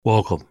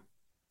Welcome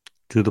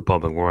to the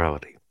Public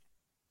Morality.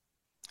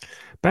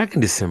 Back in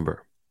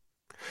December,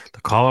 the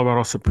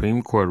Colorado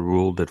Supreme Court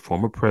ruled that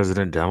former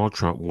President Donald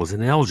Trump was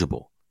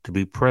ineligible to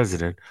be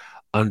president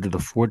under the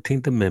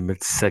 14th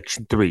Amendment,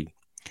 Section 3,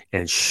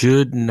 and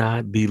should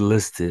not be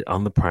listed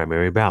on the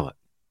primary ballot.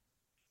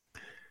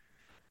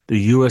 The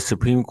U.S.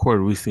 Supreme Court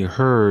recently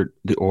heard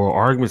the oral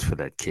arguments for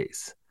that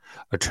case.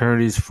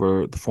 Attorneys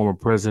for the former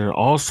president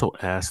also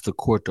asked the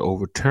court to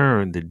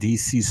overturn the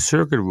D.C.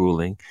 Circuit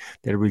ruling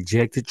that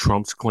rejected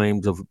Trump's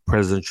claims of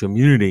presidential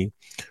immunity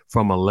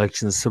from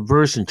election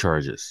subversion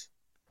charges.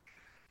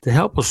 To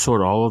help us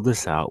sort all of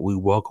this out, we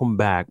welcome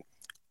back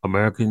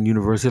American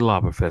University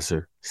law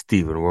professor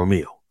Stephen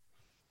Wormiel.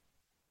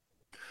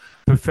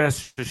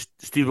 Professor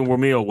Stephen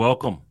Wormiel,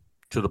 welcome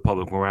to the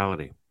Public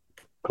Morality.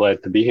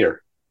 Glad to be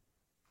here.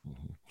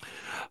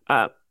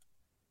 Uh,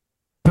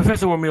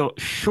 Professor Wormiel,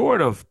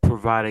 short of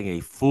providing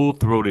a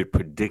full-throated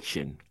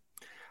prediction,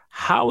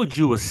 how would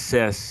you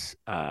assess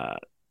the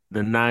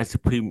nine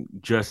Supreme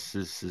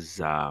Justices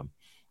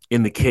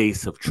in the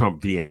case of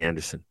Trump v.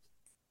 Anderson?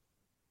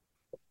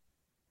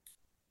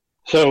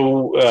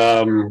 So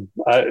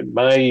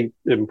my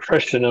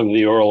impression of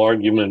the oral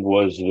argument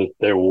was that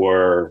there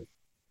were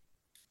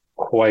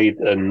quite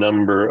a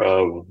number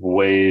of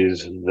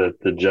ways that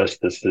the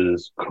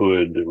justices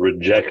could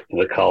reject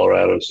the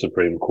Colorado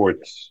Supreme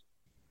Court's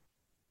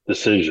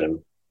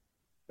decision,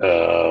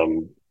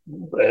 and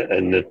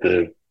that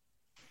the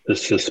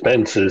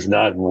suspense is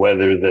not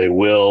whether they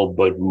will,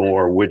 but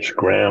more which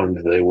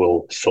ground they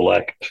will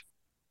select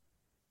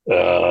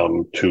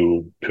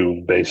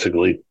to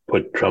basically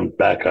put Trump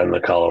back on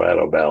the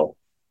Colorado ballot.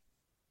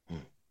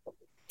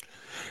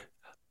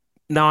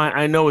 Now,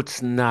 I know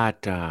it's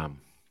not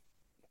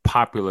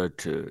popular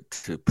to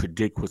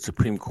predict what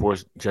Supreme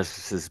Court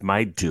justices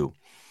might do,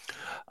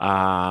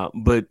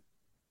 but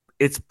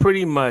it's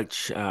pretty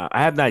much.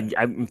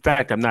 In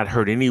fact, I've not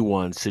heard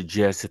anyone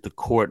suggest that the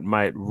court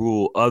might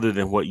rule other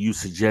than what you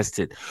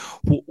suggested.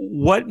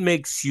 What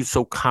makes you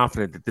so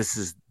confident that this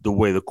is the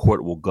way the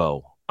court will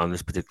go on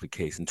this particular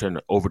case in terms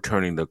of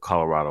overturning the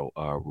Colorado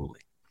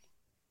ruling?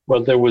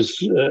 Well, there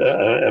was.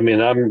 I'm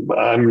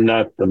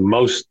not the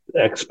most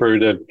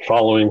expert at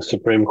following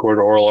Supreme Court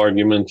oral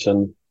arguments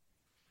and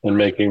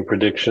making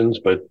predictions,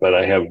 but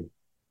I have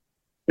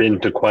been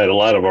to quite a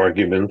lot of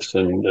arguments,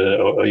 and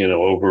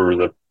over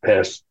the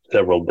past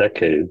several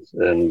decades,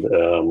 and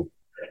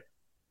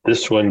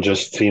this one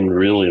just seemed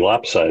really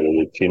lopsided.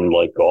 It seemed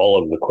like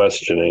all of the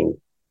questioning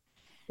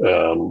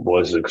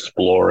was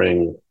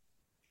exploring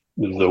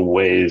the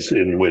ways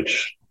in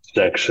which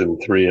Section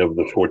 3 of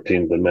the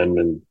 14th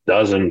Amendment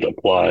doesn't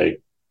apply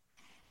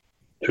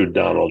to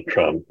Donald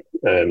Trump.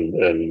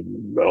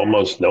 And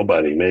almost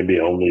nobody, maybe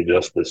only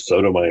Justice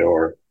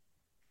Sotomayor,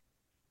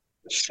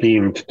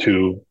 seemed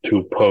to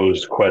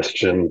pose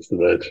questions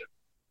that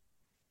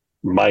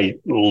might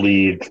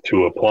lead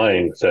to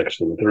applying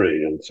Section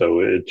 3. And so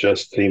it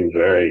just seemed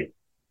very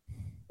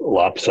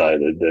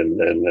lopsided.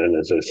 And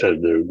as I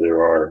said,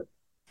 there are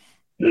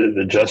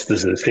the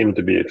justices seem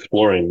to be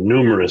exploring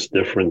numerous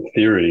different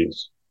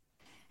theories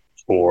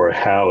for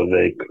how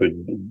they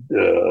could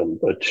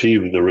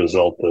achieve the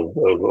result of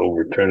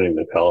overturning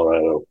the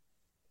Colorado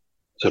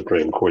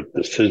Supreme Court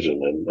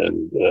decision,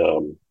 and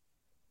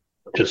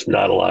just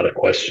not a lot of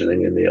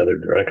questioning in the other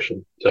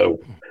direction. So,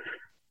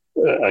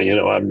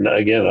 I'm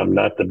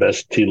not the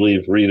best tea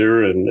leaf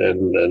reader, and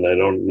I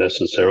don't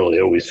necessarily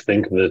always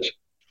think that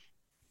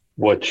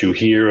what you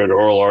hear at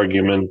oral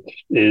argument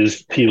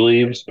is tea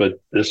leaves, but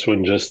this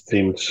one just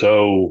seemed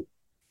so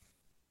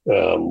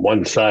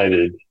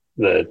one-sided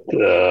that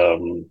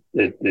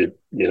it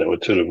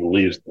sort of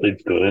leads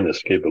to an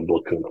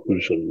inescapable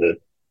conclusion that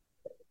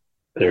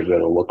they're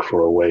going to look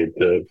for a way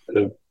to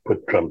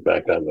put Trump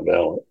back on the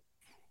ballot.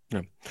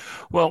 Yeah.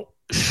 Well,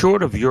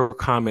 short of your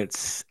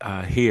comments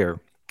here,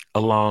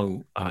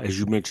 along, as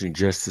you mentioned,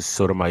 Justice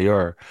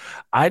Sotomayor,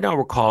 I don't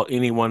recall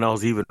anyone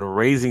else even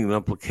raising the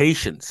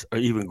implications or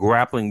even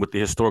grappling with the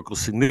historical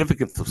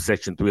significance of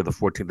Section 3 of the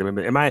 14th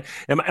Amendment.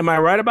 Am I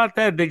right about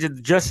that? The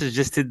justice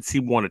just didn't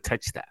seem to want to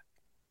touch that.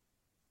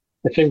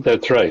 I think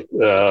that's right.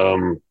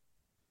 I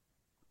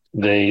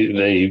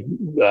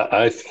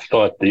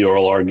thought the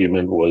oral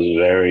argument was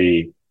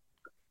very,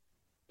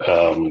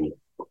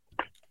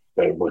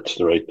 what's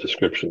the right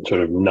description?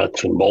 Sort of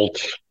nuts and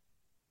bolts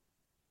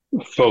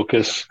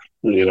focus.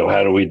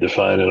 How do we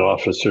define an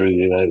officer of the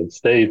United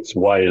States?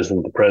 Why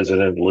isn't the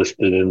president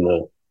listed in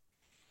the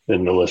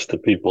list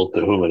of people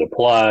to whom it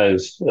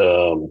applies?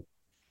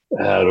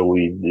 How do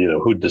we,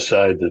 who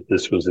decides that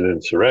this was an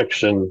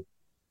insurrection?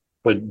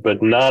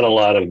 But not a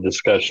lot of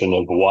discussion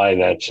of why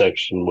that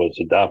section was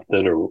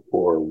adopted,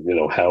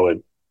 or how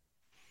it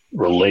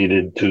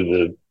related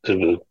to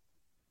the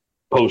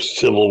post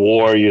Civil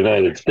War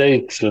United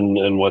States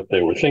and what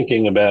they were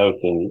thinking about,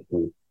 and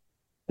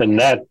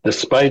that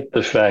despite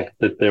the fact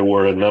that there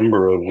were a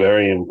number of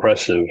very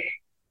impressive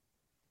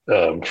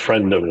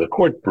friend of the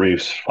court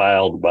briefs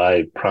filed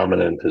by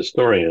prominent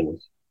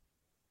historians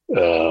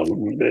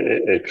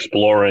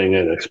exploring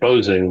and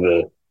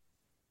exposing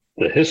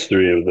the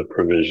history of the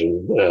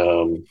provision,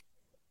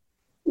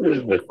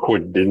 the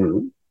court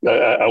didn't.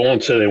 I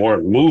won't say they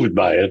weren't moved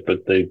by it,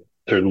 but they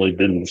certainly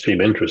didn't seem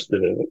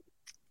interested in it.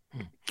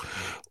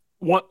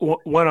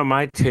 One of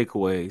my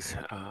takeaways,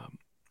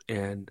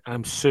 and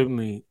I'm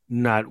certainly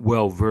not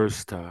well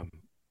versed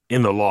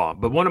in the law,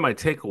 but one of my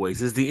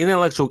takeaways is the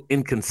intellectual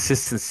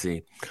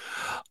inconsistency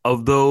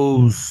of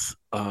those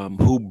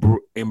who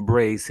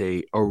embrace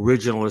a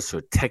originalist or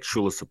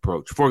textualist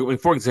approach.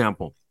 For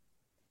example,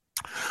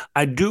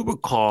 I do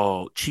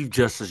recall Chief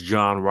Justice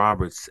John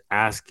Roberts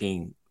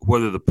asking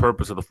whether the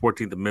purpose of the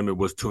 14th Amendment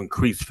was to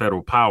increase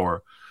federal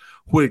power,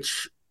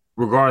 which,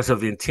 regardless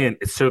of the intent,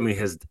 it certainly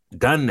has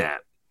done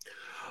that.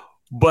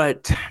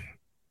 But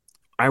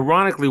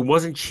ironically,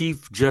 wasn't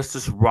Chief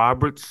Justice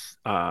Roberts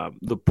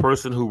the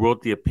person who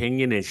wrote the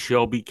opinion in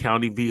Shelby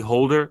County v.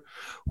 Holder,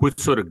 which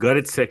sort of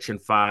gutted Section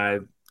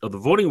 5 of the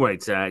Voting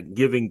Rights Act,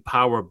 giving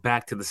power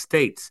back to the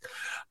states?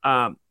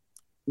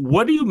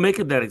 What do you make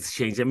of that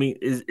exchange? I mean,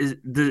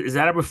 is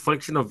that a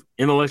reflection of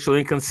intellectual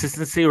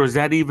inconsistency, or is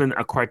that even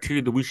a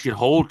criteria that we should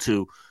hold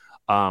to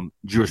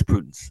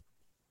jurisprudence?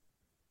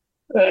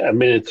 I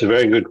mean, it's a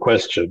very good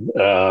question.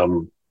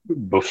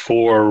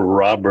 Before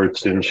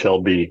Roberts in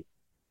Shelby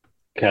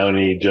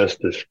County,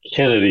 Justice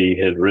Kennedy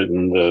had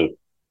written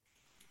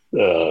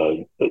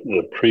the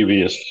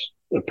previous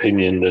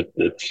opinion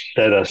that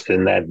set us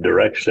in that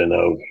direction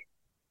of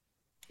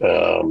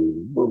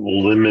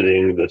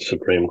limiting the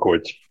Supreme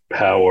Court's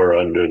power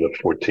under the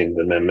 14th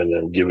Amendment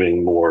and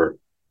giving more,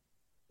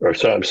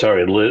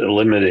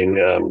 limiting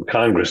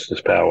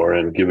Congress's power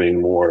and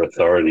giving more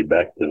authority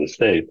back to the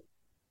state.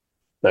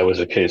 That was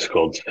a case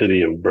called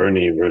City of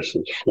Bernie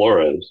versus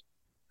Flores.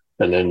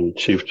 And then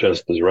Chief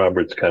Justice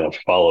Roberts kind of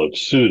followed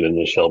suit in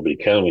the Shelby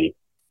County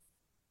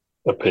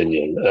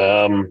opinion.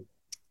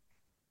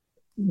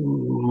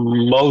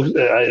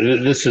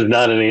 This is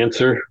not an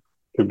answer,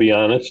 to be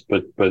honest,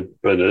 but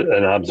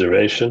an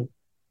observation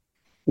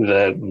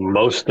that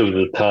most of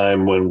the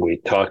time when we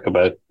talk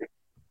about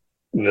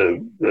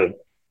the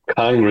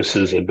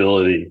Congress's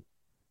ability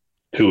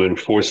to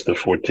enforce the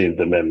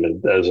 14th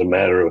Amendment as a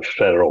matter of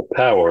federal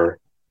power,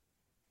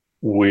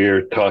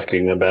 we're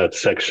talking about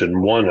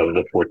Section 1 of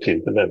the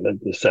 14th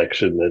Amendment, the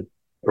section that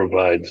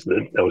provides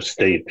that no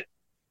state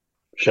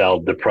shall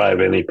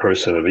deprive any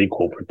person of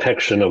equal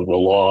protection of the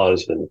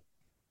laws, and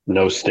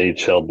no state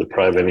shall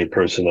deprive any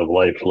person of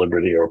life,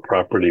 liberty, or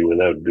property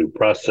without due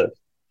process.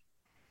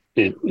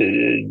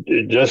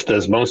 It just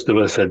as most of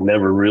us had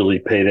never really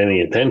paid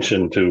any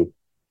attention to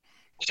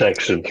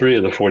Section 3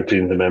 of the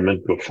 14th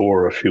Amendment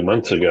before a few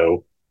months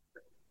ago,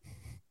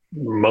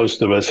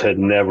 most of us had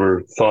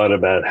never thought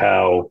about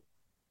how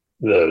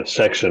the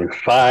Section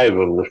 5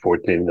 of the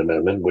 14th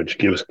Amendment, which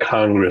gives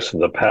Congress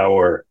the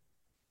power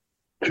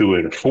to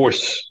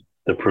enforce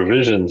the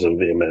provisions of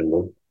the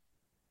amendment,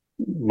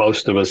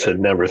 most of us had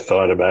never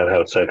thought about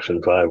how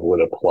Section 5 would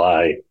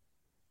apply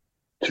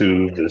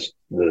to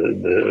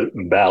the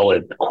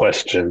ballot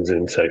questions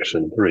in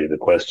Section 3, the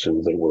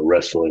questions that we're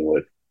wrestling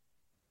with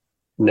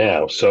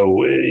now.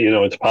 So,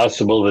 it's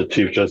possible that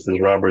Chief Justice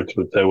Roberts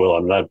would say, well,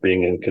 I'm not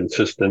being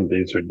inconsistent.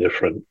 These are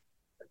different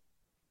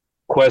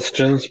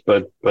questions,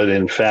 but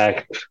in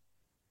fact,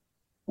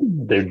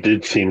 there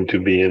did seem to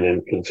be an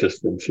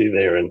inconsistency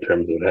there in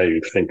terms of how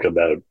you think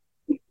about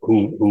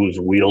who's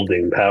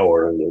wielding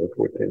power under the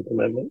 14th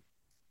Amendment.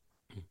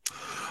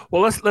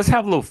 Well, let's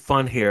have a little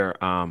fun here.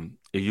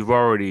 You've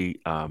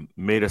already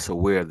made us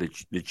aware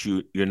that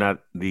you're not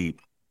the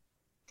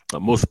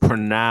most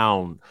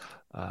pronounced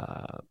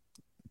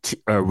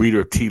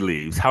reader of tea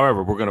leaves.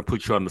 However, we're going to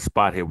put you on the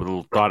spot here with a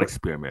little thought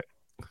experiment.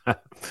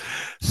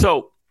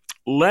 So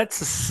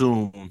let's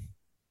assume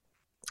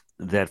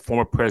that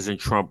former President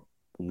Trump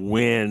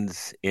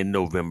wins in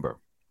November.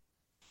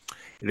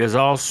 There's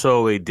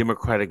also a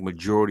Democratic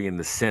majority in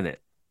the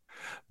Senate.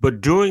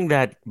 But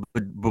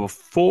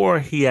before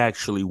he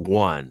actually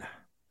won,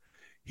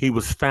 he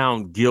was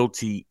found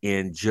guilty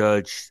in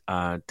Judge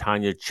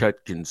Tanya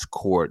Chutkan's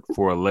court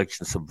for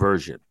election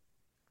subversion.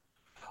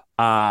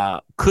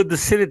 Could the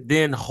Senate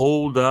then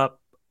hold up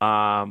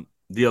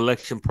the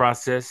election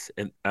process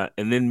and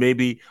then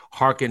maybe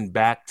harken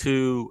back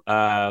to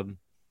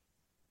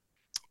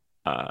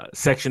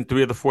Section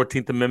 3 of the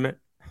 14th Amendment?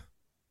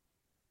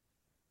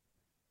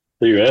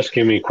 So you're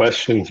asking me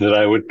questions that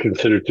I would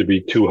consider to be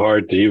too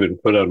hard to even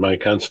put on my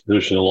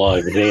constitutional law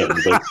exam.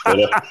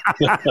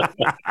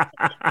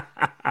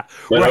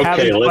 We're okay,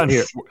 having fun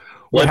here.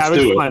 Let's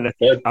do it.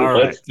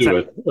 Let's do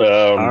it.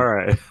 All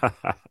right.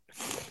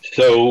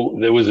 So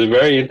there was a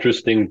very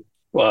interesting.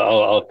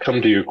 Well, I'll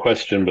come to your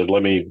question, but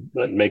let me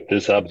make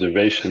this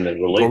observation that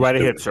relates. Go right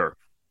ahead, it. Sir.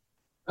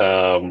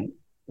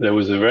 There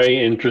was a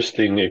very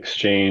interesting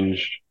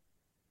exchange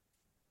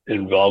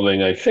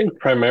involving, I think,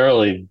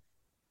 primarily,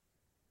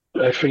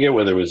 I forget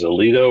whether it was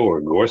Alito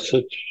or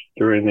Gorsuch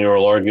during the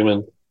oral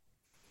argument,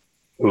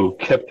 who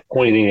kept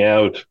pointing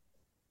out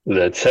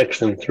that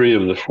Section 3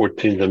 of the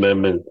 14th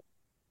Amendment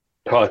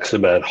talks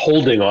about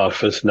holding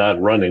office, not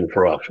running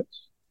for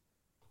office.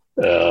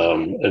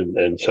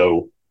 And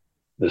so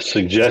the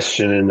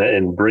suggestion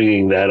in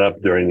bringing that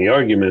up during the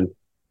argument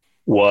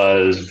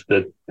was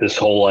that this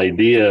whole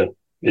idea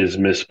is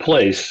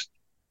misplaced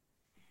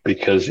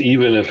because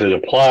even if it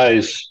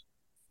applies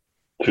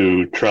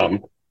to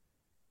Trump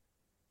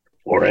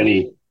or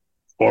any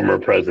former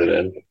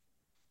president,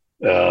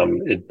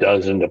 it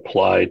doesn't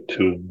apply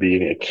to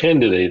being a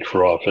candidate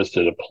for office.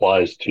 It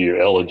applies to your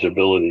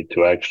eligibility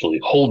to actually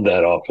hold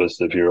that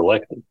office if you're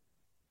elected.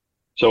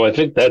 So I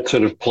think that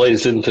sort of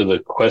plays into the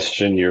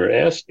question you're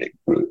asking.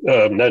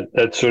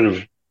 That sort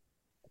of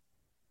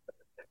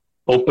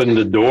opened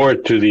the door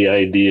to the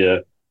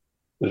idea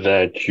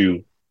that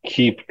you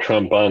keep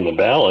Trump on the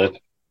ballot,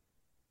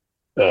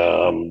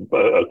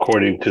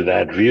 according to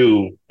that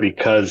view,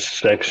 because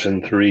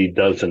Section 3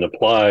 doesn't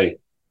apply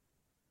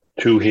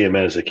to him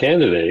as a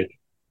candidate.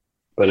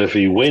 But if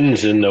he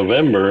wins in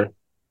November,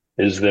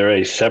 is there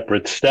a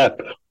separate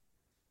step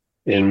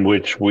in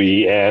which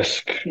we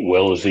ask,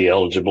 well, is he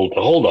eligible to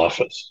hold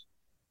office?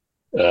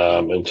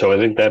 And so I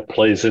think that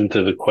plays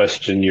into the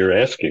question you're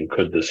asking.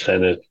 Could the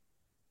Senate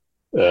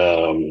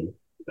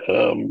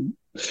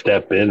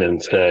step in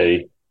and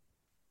say,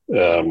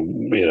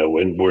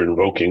 when we're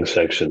invoking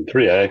Section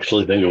 3, I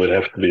actually think it would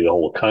have to be the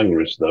whole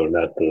Congress, though,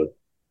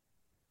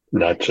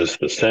 not just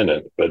the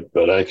Senate.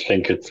 But I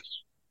think it's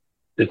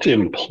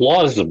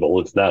implausible.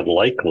 It's not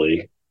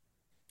likely,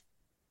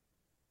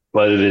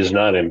 but it is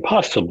not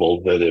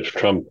impossible that if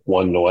Trump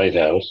won the White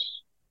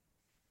House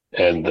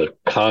and the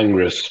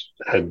Congress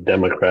had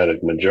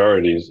Democratic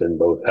majorities in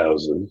both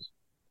houses,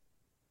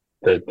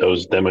 that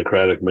those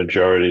Democratic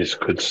majorities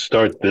could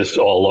start this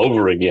all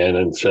over again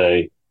and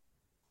say,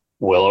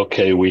 well,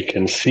 okay, we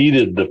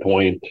conceded the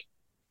point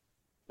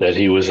that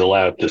he was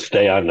allowed to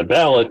stay on the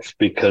ballots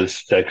because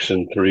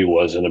Section 3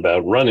 wasn't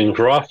about running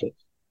for office.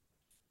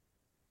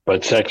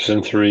 But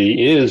Section 3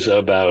 is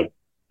about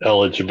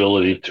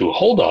eligibility to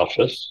hold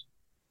office.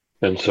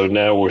 And so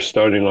now we're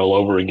starting all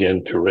over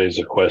again to raise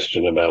a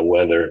question about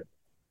whether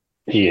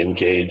he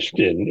engaged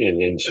in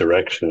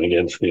insurrection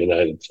against the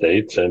United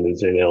States and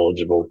is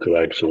ineligible to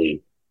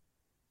actually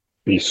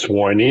be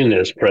sworn in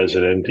as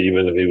president,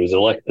 even if he was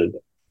elected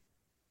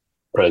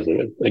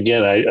president.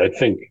 Again, I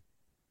think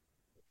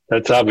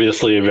that's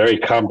obviously a very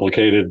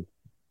complicated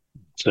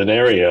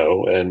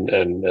scenario,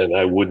 and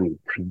I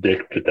wouldn't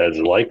predict that that's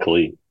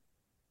likely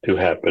to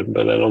happen,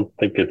 but I don't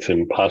think it's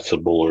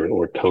impossible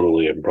or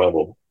totally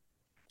improbable.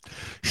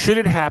 Should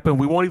it happen,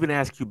 we won't even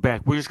ask you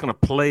back. We're just going to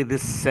play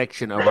this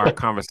section of our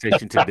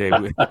conversation today.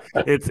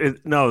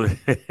 No,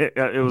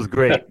 it was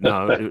great.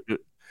 No,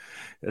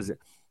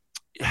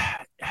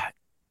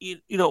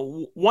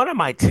 one of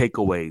my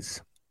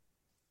takeaways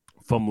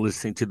from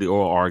listening to the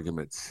oral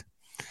arguments,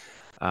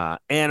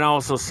 and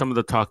also some of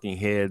the talking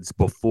heads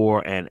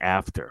before and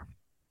after,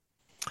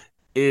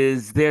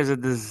 is there's a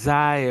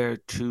desire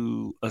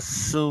to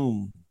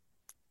assume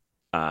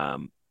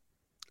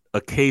a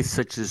case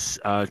such as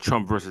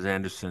Trump versus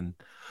Anderson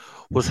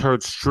was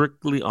heard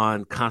strictly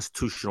on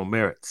constitutional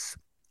merits,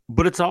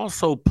 but it's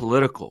also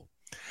political.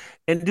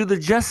 And do the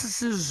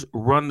justices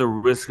run the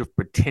risk of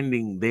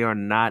pretending they are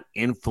not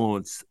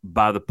influenced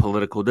by the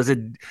political? Does it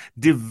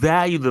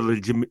devalue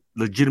the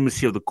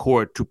legitimacy of the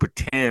court to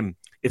pretend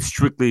it's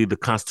strictly the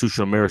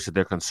constitutional merits that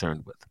they're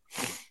concerned with?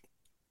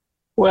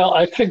 Well,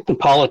 I think the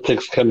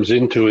politics comes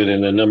into it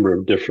in a number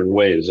of different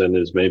ways and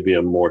is maybe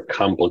a more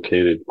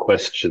complicated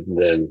question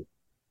than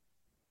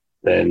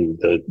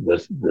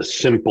the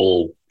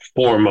simple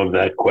form of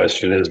that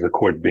question is the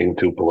court being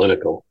too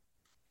political.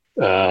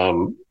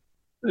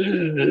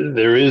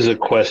 There is a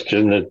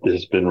question that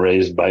has been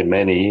raised by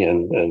many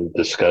and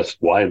discussed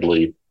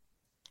widely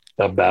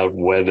about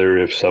whether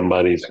if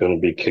somebody's going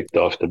to be kicked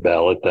off the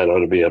ballot, that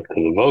ought to be up to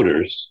the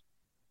voters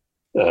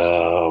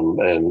and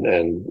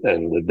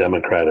the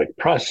democratic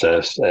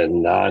process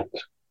and not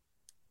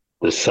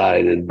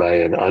decided by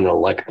an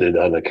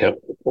unelected,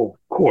 unaccountable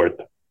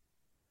court.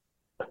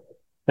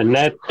 And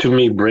that, to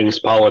me, brings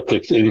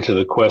politics into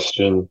the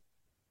question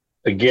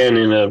again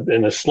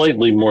in a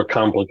slightly more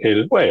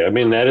complicated way. I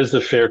mean, that is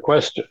a fair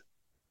question.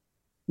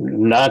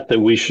 Not that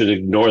we should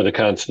ignore the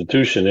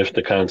Constitution if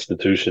the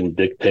Constitution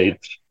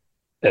dictates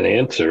an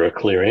answer, a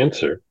clear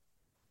answer,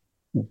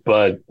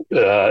 but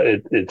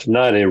it's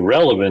not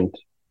irrelevant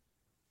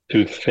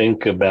to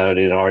think about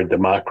in our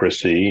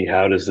democracy,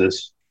 how does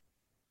this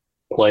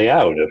play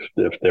out?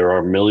 If there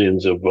are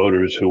millions of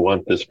voters who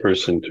want this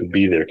person to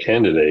be their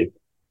candidate,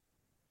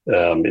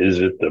 is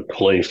it the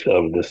place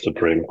of the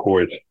Supreme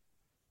Court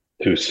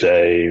to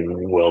say,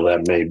 well,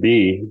 that may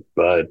be,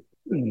 but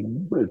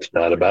it's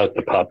not about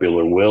the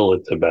popular will.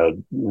 It's about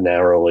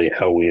narrowly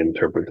how we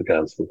interpret the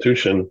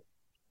Constitution.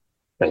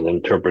 And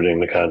interpreting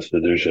the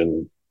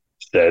Constitution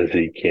says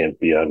he can't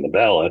be on the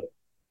ballot.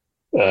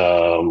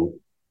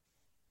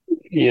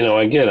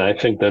 Again, I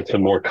think that's a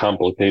more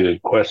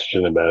complicated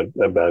question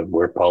about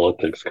where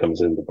politics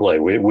comes into play.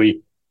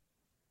 We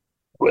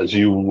as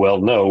you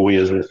well know, we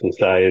as a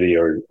society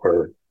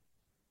are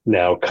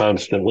now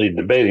constantly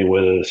debating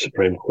whether the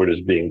Supreme Court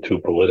is being too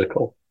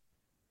political.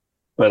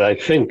 But I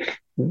think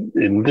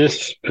in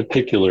this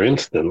particular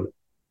instance,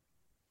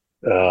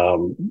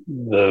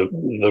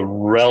 the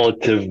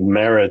relative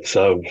merits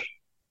of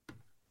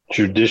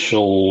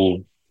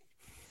judicial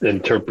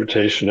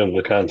interpretation of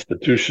the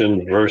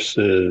Constitution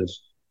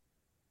versus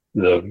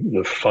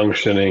the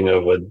functioning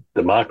of a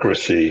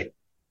democracy,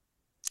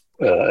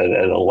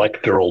 an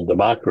electoral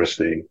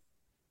democracy,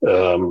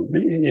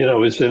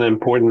 is an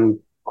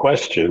important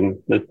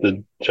question that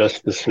the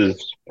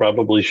justices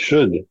probably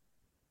should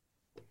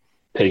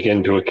take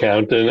into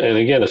account. And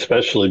again,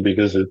 especially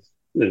because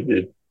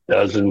it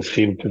doesn't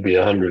seem to be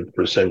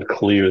 100%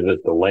 clear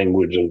that the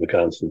language of the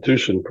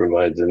Constitution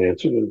provides an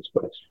answer to this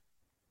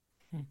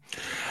question.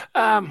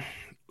 Um,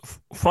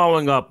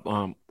 Following up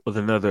with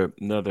another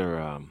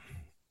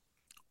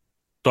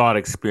thought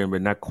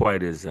experiment, not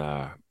quite as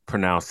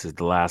pronounced as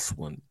the last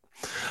one,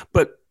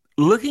 but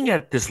looking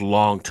at this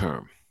long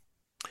term,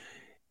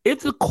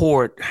 if the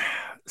court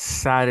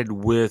sided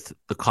with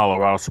the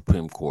Colorado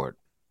Supreme Court,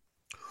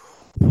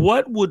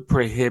 what would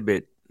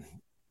prohibit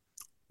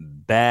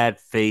bad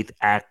faith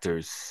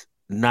actors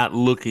not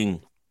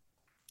looking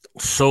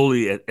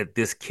solely at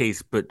this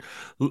case, but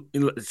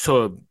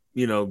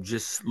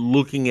just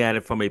looking at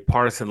it from a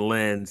partisan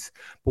lens?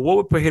 But what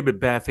would prohibit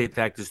bad faith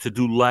actors to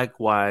do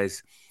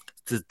likewise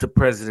to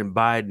President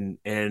Biden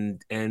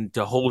and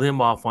to hold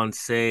him off on,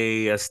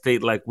 say, a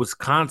state like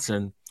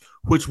Wisconsin,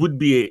 which would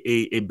be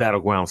a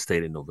battleground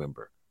state in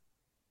November?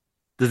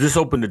 Does this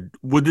open the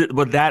would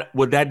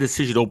that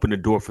decision open the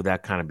door for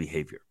that kind of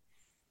behavior?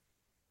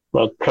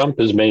 Well, Trump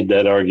has made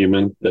that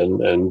argument,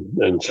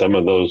 and some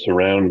of those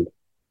around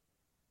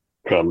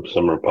Trump,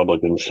 some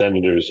Republican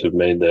senators have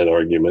made that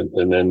argument,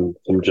 and then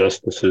some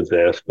justices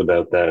asked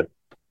about that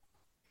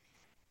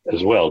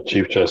as well.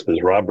 Chief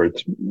Justice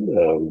Roberts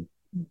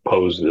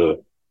posed a,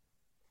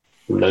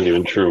 I'm not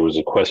even sure it was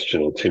a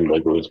question. It seemed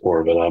like it was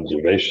more of an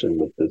observation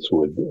that this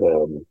would,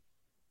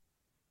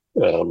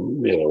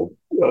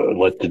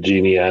 let the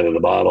genie out of the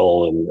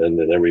bottle, and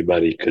that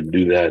everybody could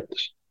do that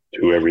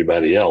to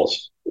everybody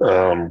else.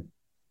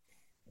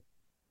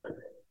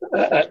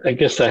 I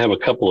guess I have a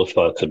couple of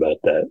thoughts about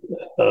that.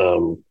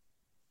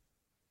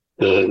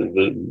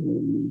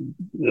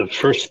 The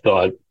first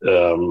thought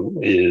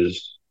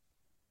is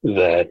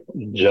that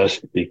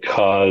just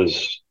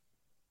because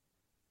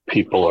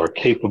people are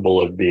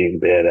capable of being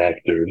bad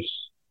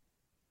actors,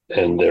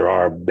 and there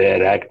are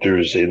bad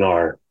actors in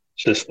our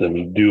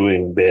system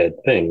doing bad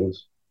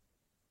things,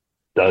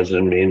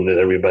 doesn't mean that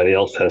everybody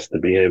else has to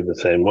behave the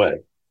same way.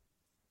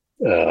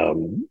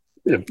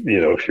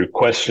 If your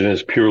question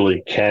is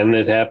purely, can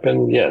it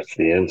happen? Yes,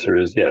 the answer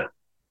is yeah.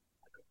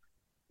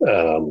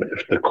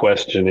 If the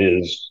question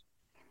is,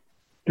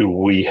 do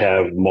we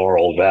have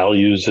moral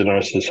values in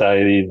our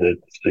society that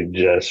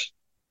suggest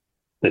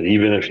that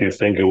even if you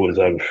think it was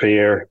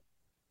unfair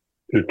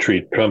to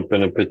treat Trump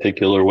in a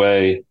particular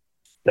way,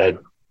 that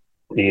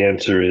the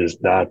answer is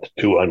not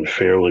to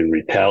unfairly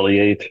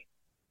retaliate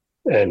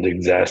and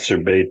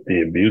exacerbate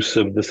the abuse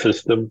of the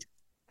system?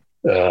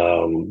 That's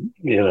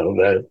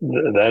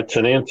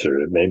an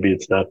answer. Maybe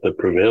it's not the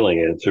prevailing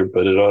answer,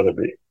 but it ought to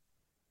be.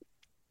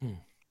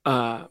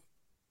 Uh,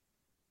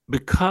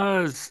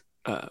 because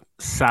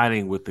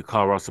siding with the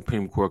Colorado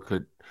Supreme Court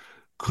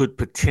could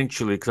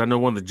potentially, because I know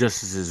one of the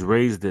justices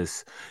raised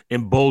this,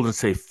 embolden,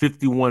 say,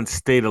 51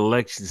 state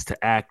elections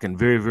to act in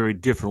very, very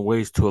different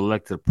ways to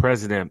elect a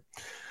president.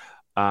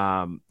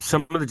 Some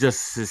of the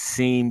justices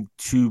seem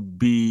to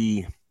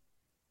be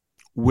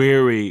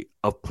wary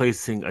of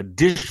placing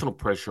additional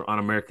pressure on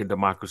American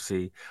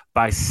democracy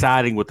by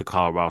siding with the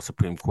Colorado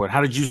Supreme Court.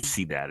 How did you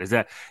see that? Is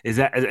that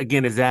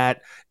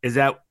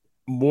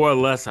more or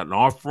less an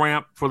off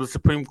ramp for the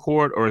Supreme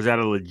Court, or is that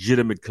a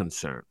legitimate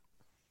concern?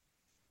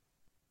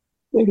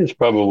 I think it's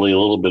probably a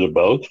little bit of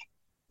both.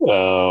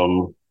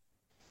 Um,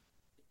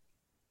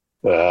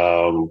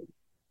 um,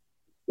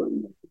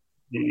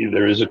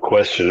 there is a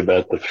question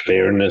about the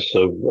fairness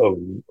of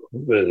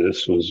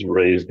this was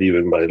raised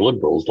even by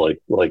liberals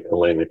like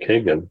Elena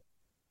Kagan,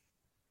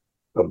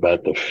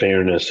 about the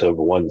fairness of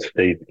one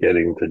state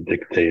getting to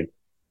dictate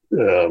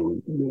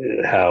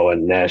how a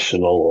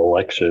national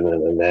election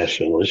and a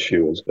national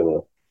issue is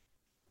going to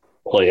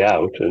play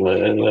out. And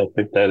I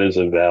think that is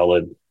a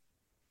valid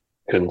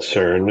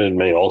concern. It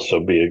may also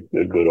be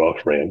a good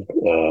off ramp.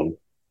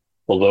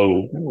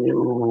 Although,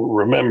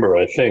 remember,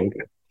 I think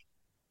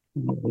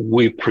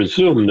we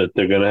presume that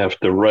they're going to have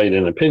to write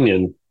an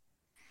opinion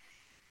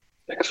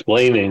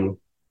explaining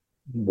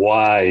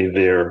why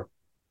they're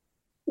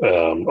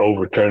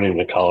overturning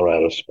the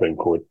Colorado Supreme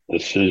Court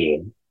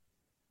decision.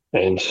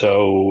 And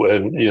so,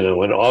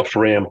 an off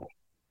ramp,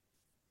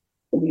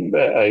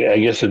 I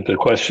guess the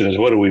question is,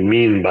 what do we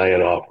mean by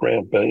an off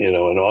ramp? An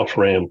off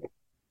ramp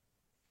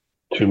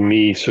to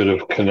me sort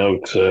of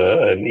connotes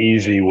an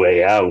easy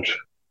way out,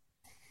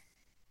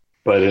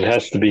 but it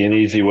has to be an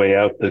easy way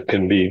out that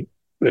can be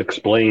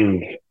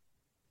explained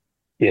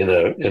in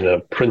a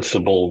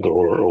principled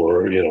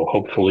or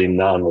hopefully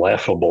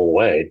non-laughable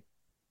way.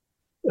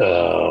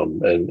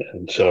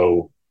 And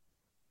so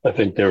I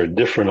think there are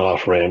different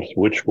off ramps.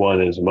 Which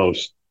one is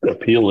most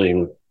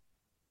appealing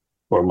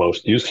or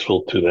most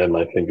useful to them,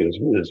 I think is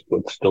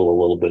what's still a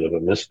little bit of a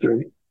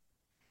mystery.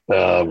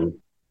 Um,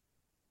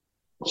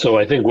 so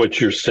I think what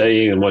you're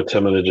saying and what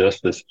some of the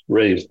justice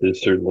raised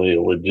is certainly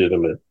a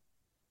legitimate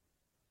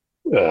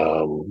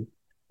um,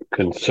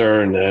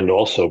 concern and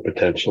also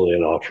potentially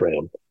an off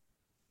ramp.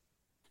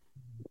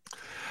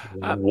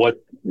 Uh, What?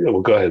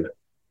 Well, go ahead.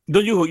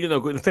 don't you know?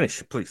 Go ahead and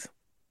finish, please.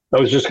 I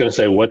was just going to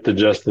say what the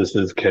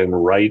justices can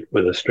write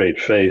with a straight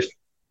face.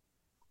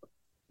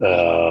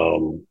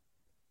 Um,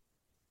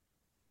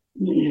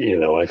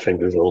 I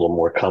think is a little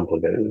more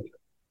complicated.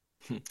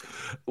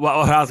 Well,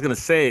 I was going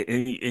to say,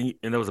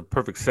 and that was a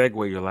perfect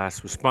segue. Your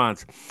last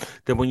response,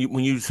 that when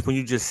you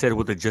just said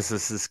what the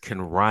justices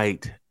can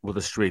write with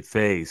a straight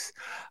face,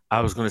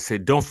 I was going to say,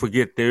 don't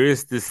forget there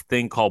is this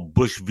thing called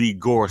Bush v.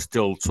 Gore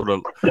still sort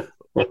of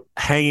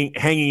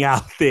hanging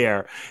out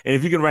there, and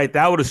if you can write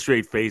that with a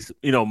straight face,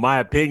 my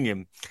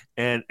opinion,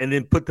 and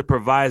then put the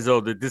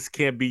proviso that this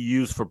can't be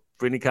used for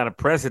any kind of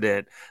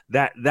precedent,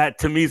 that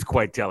to me is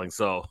quite telling.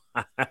 So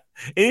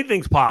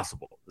anything's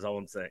possible. Is all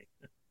I'm saying.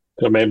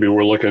 So maybe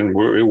we're looking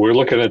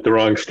at the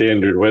wrong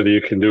standard. Whether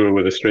you can do it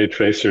with a straight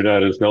face or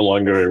not is no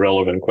longer a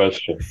relevant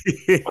question.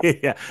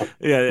 Yeah,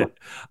 yeah.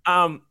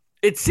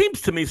 It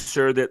seems to me,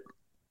 sir, that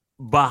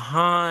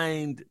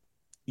behind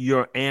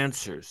your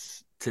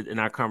answers in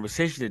our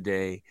conversation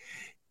today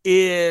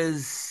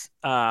is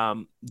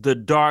the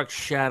dark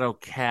shadow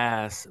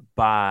cast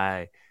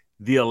by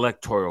the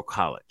Electoral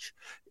College.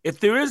 If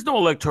there is no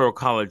Electoral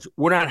College,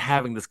 we're not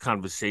having this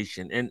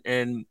conversation.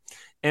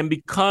 And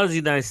because the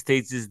United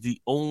States is the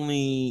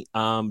only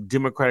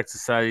democratic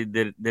society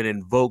that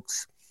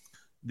invokes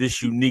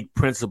this unique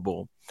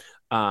principle,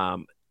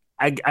 um,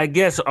 I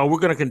guess are we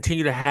going to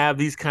continue to have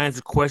these kinds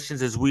of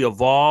questions as we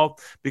evolve?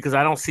 Because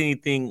I don't see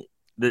anything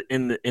that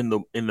in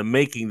the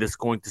making that's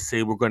going to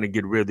say we're going to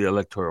get rid of the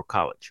Electoral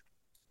College.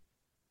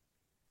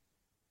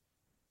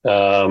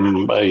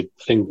 I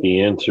think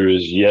the answer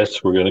is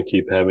yes. We're going to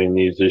keep having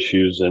these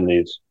issues and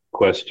these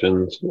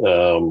questions.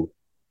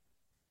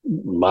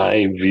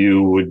 My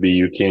view would be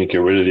you can't get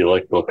rid of the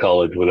Electoral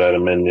College without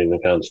amending the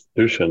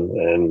Constitution.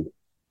 And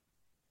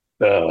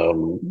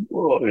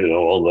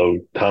although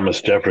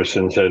Thomas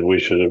Jefferson said we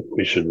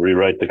should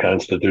rewrite the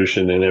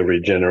Constitution in every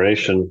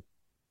generation,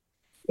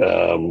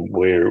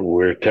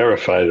 we're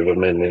terrified of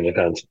amending the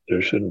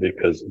Constitution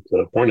because it's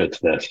a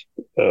hornet's nest.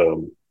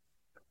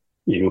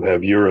 You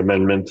have your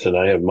amendments, and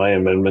I have my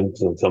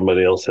amendments, and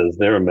somebody else has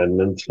their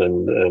amendments,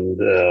 and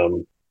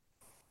the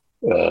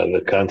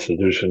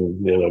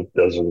Constitution,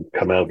 doesn't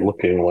come out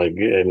looking like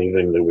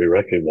anything that we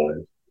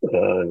recognize.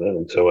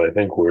 And so I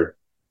think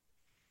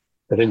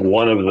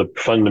one of the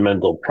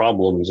fundamental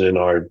problems in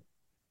our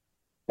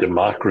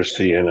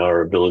democracy and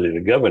our ability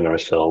to govern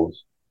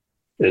ourselves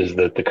is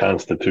that the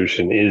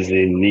Constitution is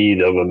in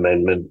need of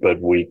amendment, but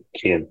we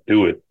can't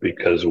do it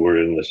because we're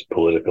in this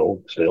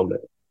political stalemate.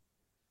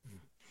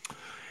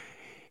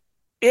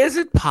 Is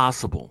it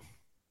possible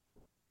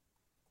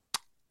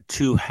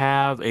to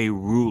have a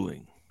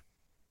ruling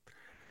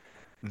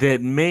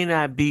that may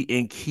not be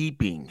in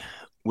keeping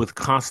with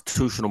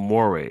constitutional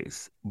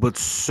mores, but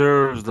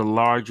serves the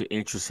larger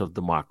interests of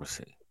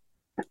democracy?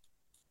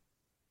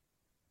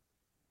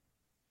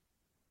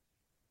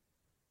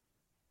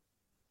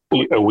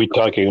 Are we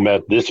talking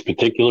about this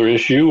particular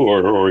issue,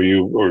 or are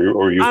you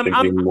I'm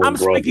I'm thinking more I'm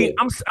speaking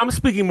broadly? I'm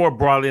speaking more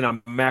broadly in a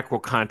macro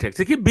context.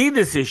 It could be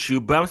this issue,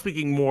 but I'm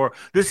speaking more.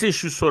 This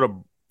issue sort of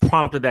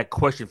prompted that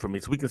question for me,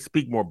 so we can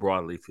speak more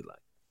broadly if you like.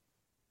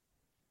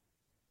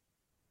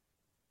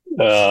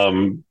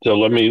 So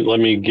let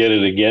me get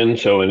it again.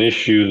 So an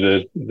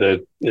issue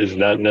that is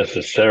not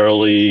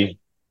necessarily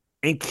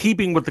In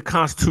keeping with the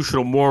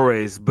constitutional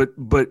mores, that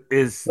but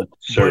is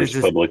serves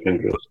this? public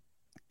interest.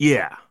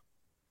 Yeah.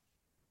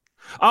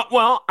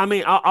 Well, I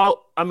mean,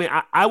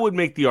 I would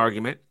make the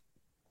argument.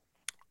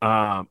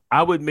 I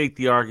would make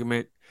the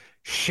argument.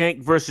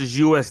 Schenck versus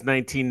U.S.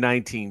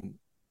 1919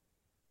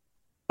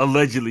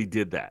 allegedly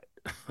did that,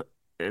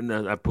 and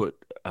then I put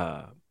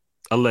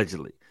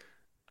allegedly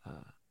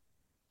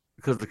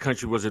because the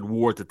country was at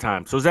war at the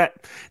time. So is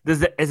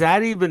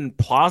that even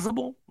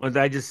plausible, or is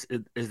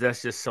that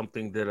just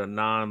something that a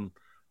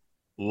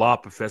non-law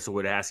professor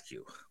would ask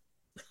you?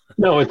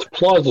 No, it's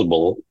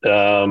plausible.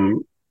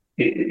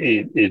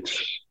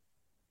 It's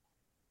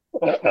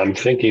I'm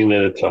thinking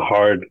that it's a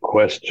hard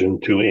question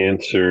to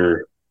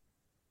answer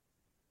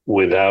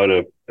without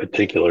a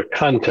particular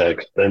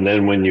context. And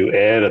then when you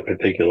add a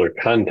particular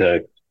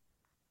context,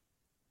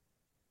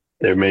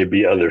 there may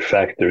be other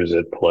factors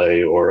at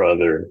play or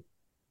other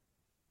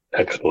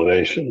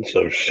explanations.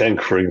 So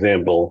Schenck, for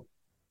example,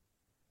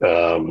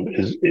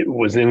 it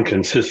was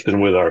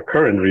inconsistent with our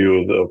current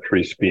view of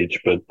free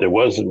speech, but there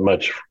wasn't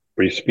much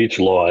free speech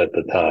law at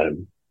the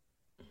time.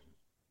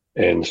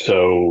 And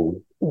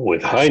so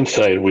with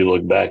hindsight, we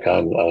look back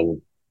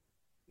on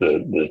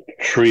the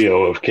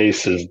trio of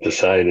cases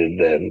decided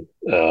then,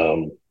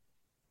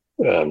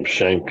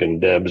 Schenck and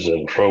Debs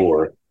and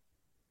Frower,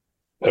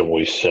 and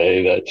we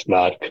say that's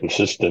not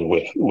consistent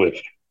with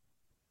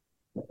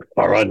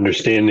our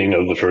understanding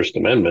of the First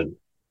Amendment.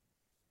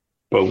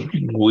 but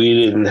we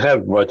didn't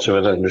have much of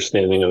an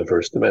understanding of the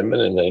First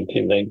Amendment in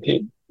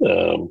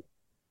 1919.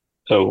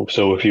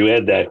 So if you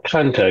add that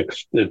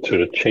context, it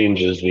sort of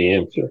changes the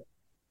answer.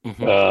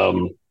 Hmm.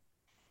 Um,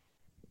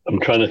 I'm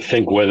trying to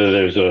think whether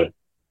there's a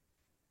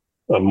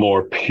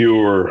more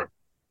pure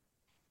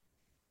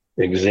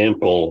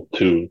example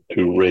to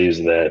raise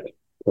that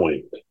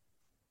point.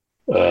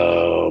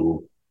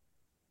 Um,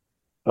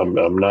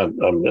 I'm not.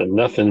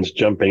 Nothing's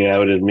jumping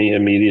out at me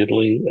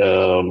immediately.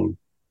 Um,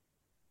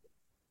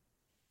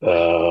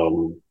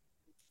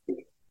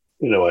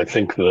 I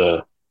think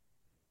the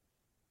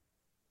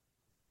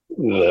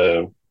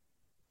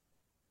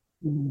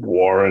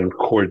Warren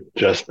Court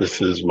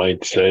justices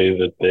might say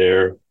that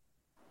their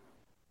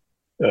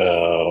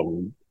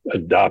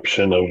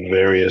adoption of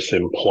various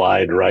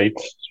implied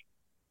rights,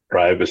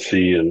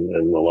 privacy,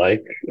 and the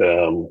like,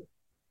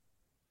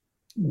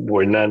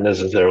 were not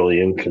necessarily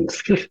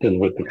inconsistent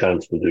with the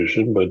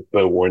Constitution,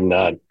 but were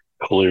not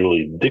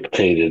clearly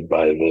dictated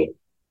by the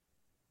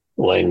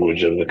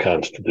language of the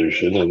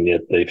Constitution, and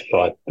yet they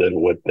thought that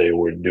what they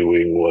were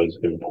doing was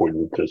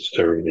important to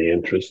serve the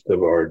interest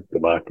of our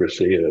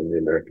democracy and the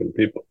American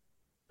people.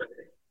 I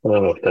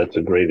don't know if that's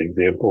a great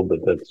example, but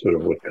that's sort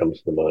of what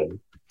comes to mind.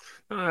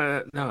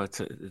 No,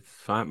 it's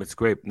fine. It's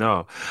great.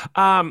 No,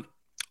 um,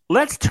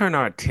 let's turn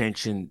our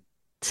attention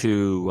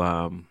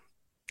to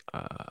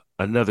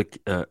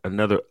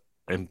another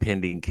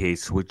impending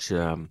case, which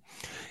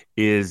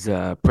is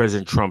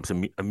President Trump's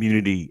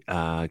immunity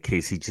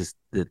case. He just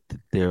that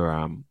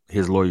their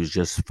his lawyers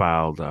just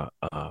filed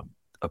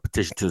a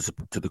petition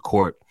to the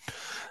court.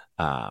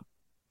 Uh,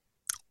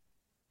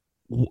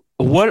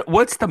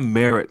 what's the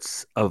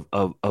merits of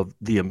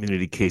the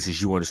immunity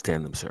cases? You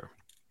understand them, sir?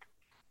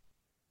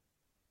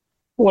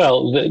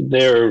 Well,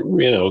 they're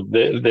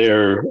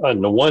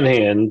on the one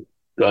hand,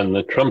 on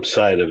the Trump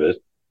side of it,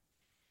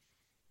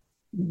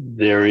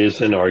 there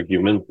is an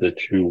argument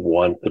that you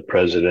want the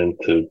president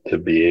to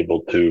be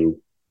able to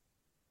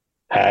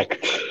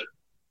act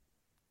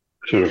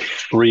sort of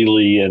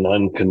freely and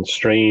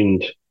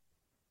unconstrained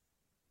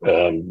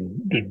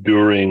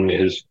during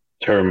his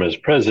term as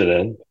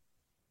president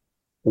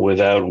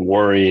without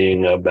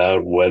worrying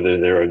about whether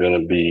there are going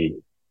to be,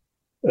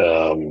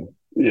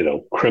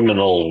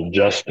 criminal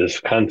justice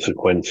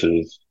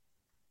consequences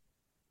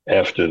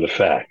after the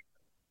fact.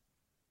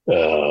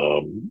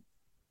 Um,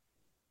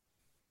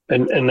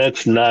 and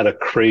that's not a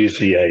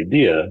crazy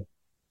idea.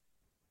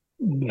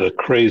 The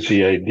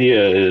crazy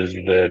idea is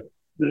that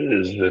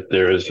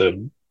there is a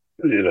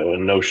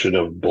notion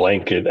of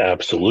blanket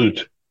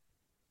absolute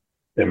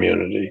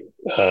immunity.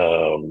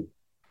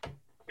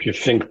 If you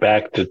think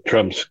back to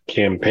Trump's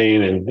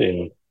campaign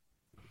in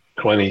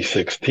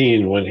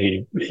 2016 when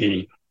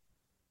he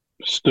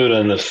stood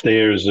on the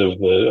stairs of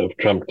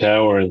Trump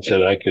Tower and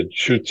said, "I could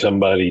shoot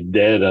somebody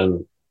dead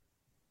on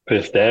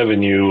Fifth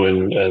Avenue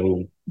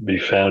and be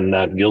found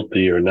not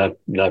guilty or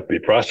not be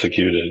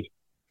prosecuted."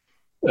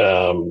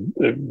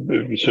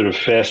 Sort of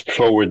fast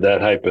forward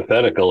that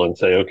hypothetical and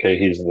say, okay,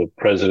 he's the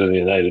president of the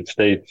United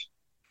States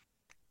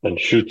and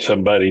shoot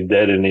somebody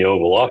dead in the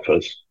Oval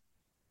Office,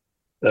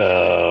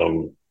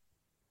 um,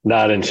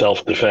 not in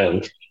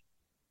self-defense,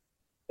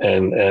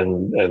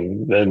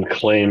 and then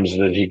claims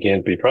that he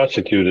can't be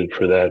prosecuted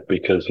for that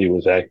because he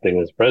was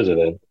acting as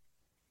president.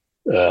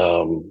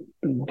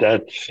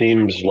 That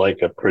seems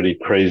like a pretty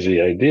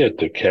crazy idea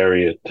to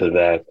carry it to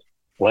that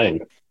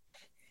length.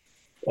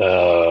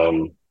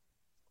 Um,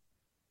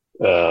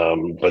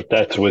 but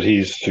that's what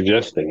he's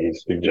suggesting.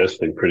 He's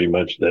suggesting pretty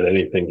much that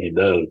anything he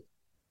does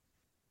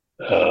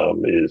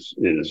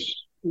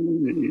is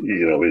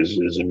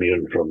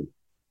immune from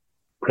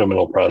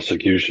criminal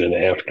prosecution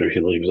after he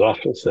leaves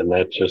office, and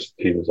that just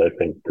seems, I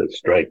think, to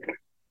strike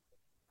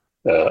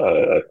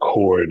a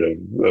chord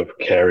of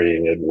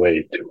carrying it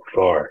way too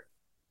far.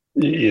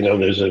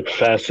 There's a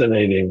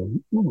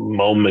fascinating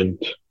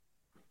moment.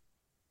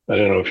 I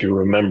don't know if you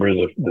remember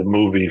the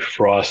movie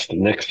Frost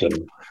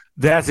Nixon.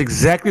 That's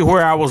exactly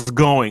where I was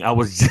going. I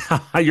was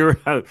you're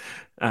go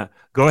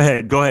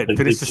ahead. Go ahead.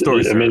 Finish the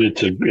story, I mean,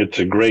 sir. it's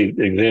a great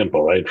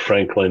example, right?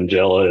 Frank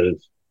Langella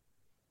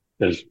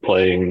is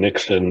playing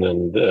Nixon,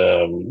 and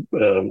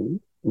the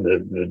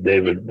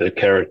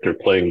character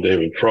playing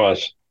David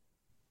Frost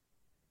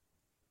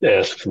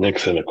asks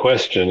Nixon a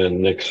question,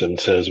 and Nixon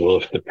says, "Well,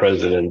 if the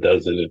president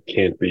does it, it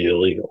can't be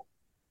illegal."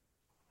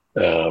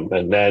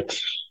 And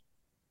that's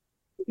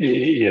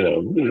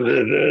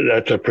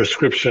a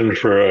prescription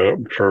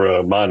for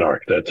a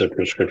monarch. That's a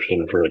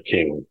prescription for a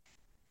king,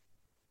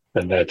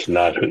 and that's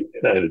not who the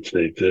United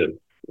States is.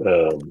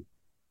 Um,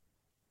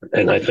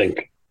 and I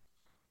think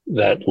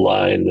that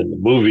line in the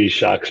movie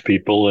shocks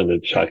people, and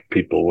it shocked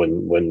people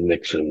when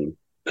Nixon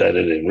said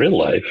it in real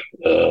life.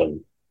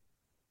 And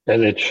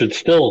it should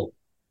still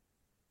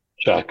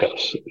shock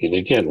us. And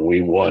again,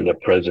 we want a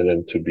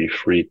president to be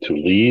free to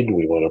lead.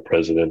 We want a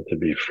president to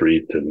be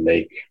free to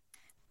make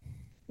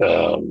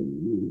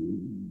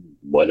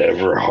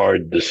whatever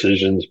hard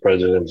decisions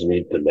presidents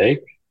need to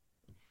make.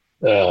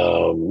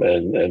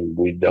 And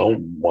we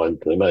don't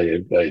want them.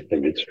 I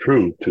think it's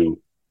true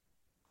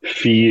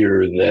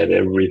fear that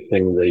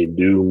everything they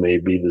do may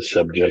be the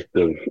subject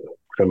of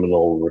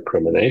criminal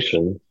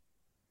recrimination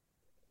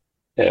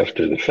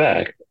after the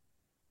fact.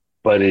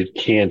 But it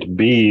can't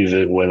be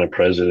that when a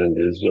president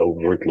is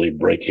overtly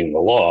breaking the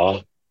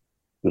law,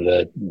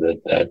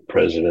 that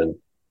president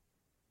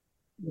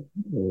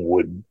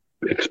would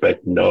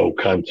expect no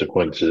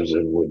consequences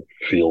and would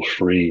feel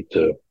free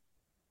to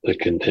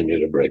continue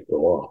to break the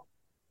law.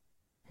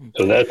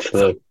 So that's So,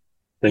 the I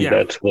think yeah.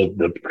 that's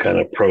the kind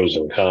of pros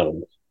and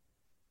cons.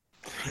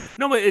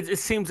 No, but it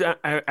seems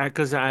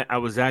because I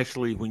was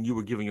actually when you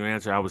were giving your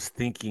answer, I was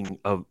thinking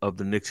of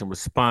the Nixon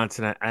response,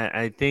 and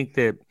I think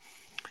that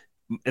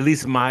at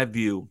least my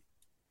view,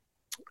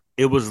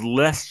 it was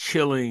less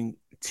chilling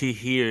to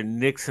hear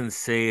Nixon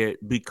say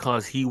it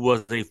because he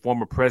was a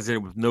former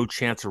president with no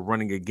chance of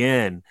running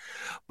again.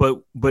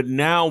 But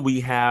now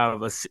we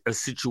have a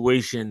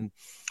situation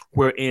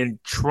wherein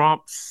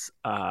Trump's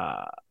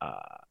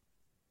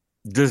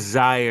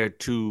desire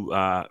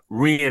to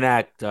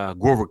reenact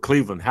Grover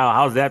Cleveland.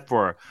 How's that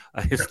for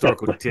a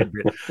historical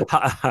tidbit?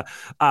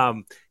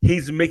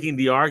 He's making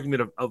the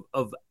argument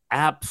of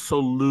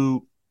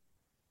absolute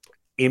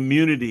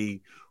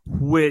immunity,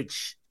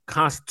 which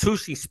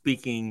constitutionally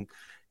speaking,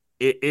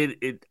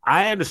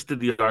 I understood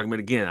the argument.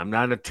 Again, I'm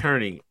not an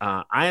attorney.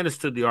 I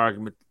understood the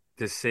argument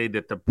to say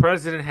that the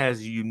president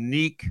has a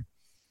unique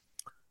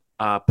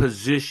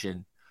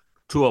position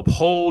to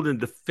uphold and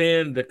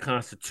defend the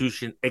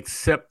Constitution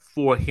except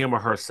for him or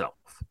herself.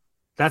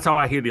 That's how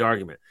I hear the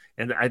argument.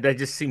 And that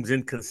just seems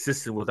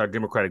inconsistent with our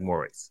democratic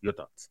mores. Your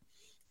thoughts?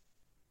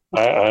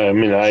 I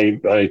mean,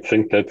 I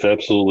think that's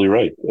absolutely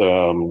right.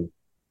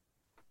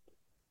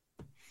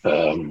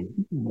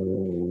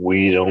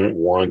 We don't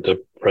want a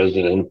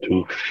president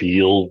to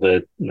feel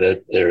that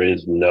there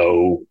is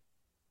no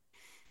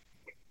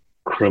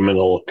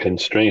criminal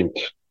constraint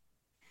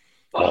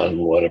on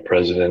what a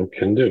president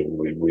can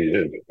do.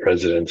 If a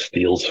president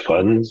steals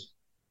funds,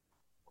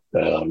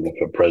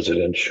 if a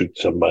president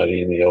shoots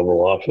somebody in the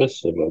Oval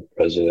Office, if a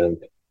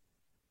president,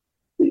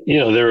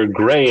 there are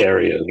gray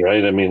areas,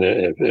 right? I mean,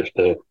 if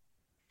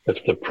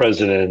the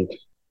president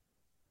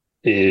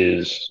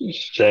is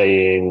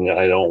saying,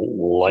 I don't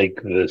like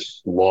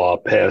this law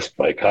passed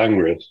by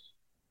Congress,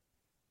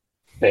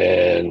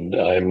 and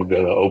I'm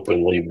going to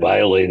openly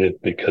violate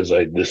it because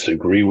I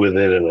disagree with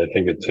it and I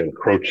think it's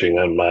encroaching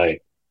on my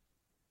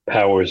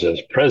powers as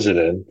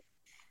president.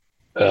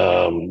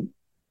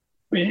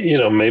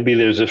 Maybe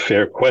there's a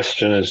fair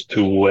question as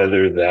to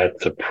whether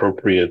that's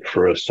appropriate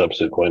for a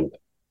subsequent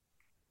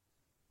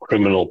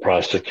criminal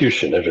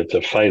prosecution. If it's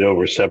a fight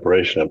over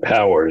separation of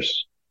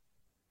powers,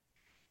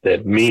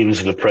 that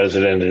means the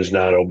president is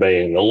not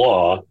obeying the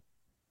law.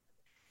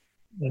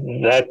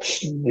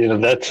 That's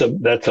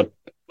a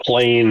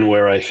plane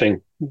where I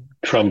think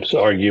Trump's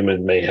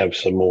argument may have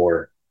some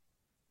more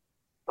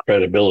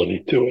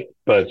credibility to it.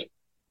 But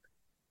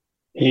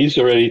he's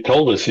already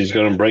told us he's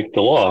going to break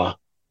the law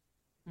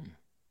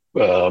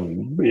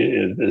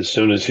as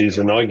soon as he's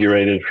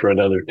inaugurated for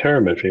another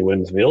term if he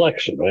wins the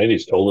election, right?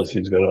 He's told us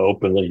he's going to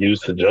openly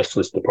use the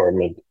Justice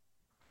Department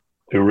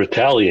to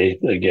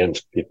retaliate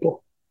against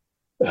people.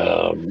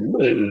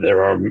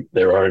 There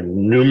are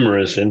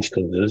numerous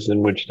instances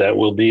in which that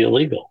will be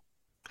illegal,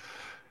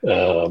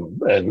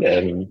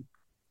 and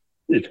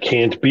it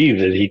can't be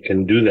that he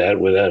can do that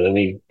without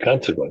any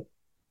consequence.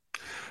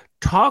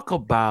 Talk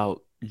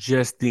about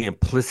just the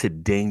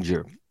implicit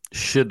danger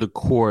should the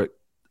court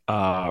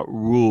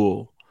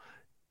rule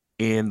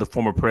in the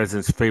former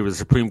president's favor, the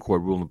Supreme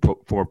Court rule in the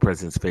former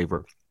president's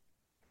favor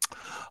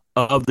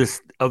of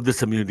this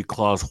immunity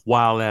clause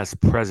while as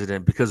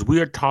president, because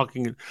we are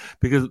talking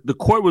because the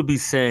court would be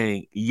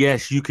saying,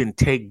 yes, you can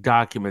take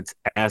documents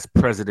as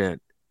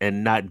president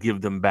and not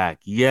give them back.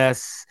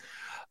 Yes,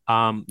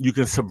 you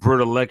can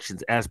subvert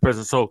elections as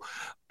president. So,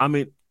 I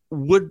mean,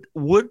 would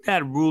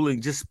that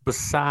ruling, just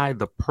beside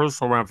the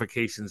personal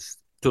ramifications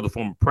to the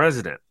former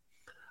president,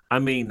 I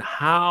mean,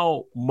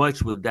 how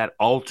much would that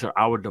alter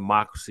our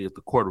democracy if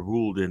the court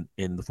ruled in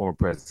the former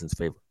president's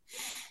favor?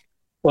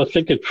 Well, I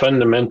think it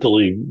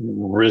fundamentally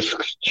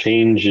risks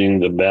changing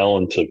the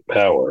balance of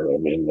power. I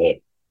mean,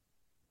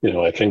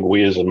 I think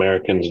we as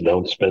Americans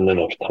don't spend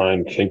enough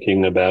time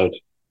thinking about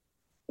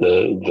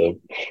the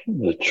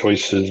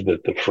choices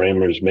that the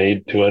framers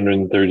made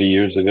 230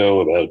 years ago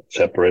about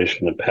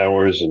separation of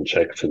powers and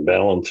checks and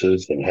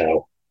balances, and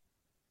how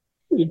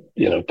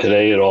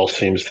today it all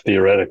seems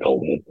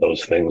theoretical that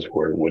those things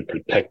would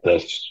protect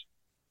us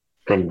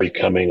from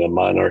becoming a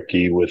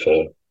monarchy with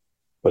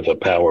a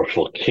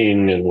powerful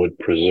king and would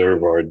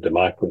preserve our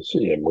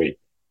democracy. And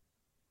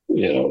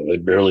they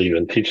barely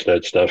even teach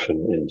that stuff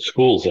in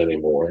schools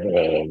anymore.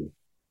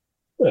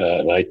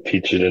 And I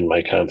teach it in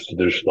my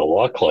constitutional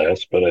law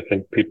class, but I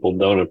think people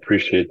don't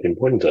appreciate the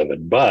importance of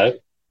it. But,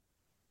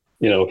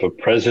 if a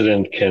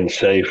president can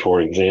say,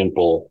 for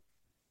example,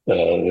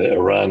 the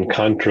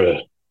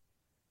Iran-Contra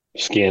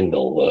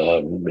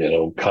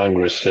scandal,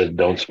 Congress said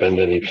don't spend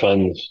any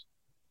funds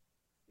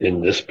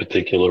in this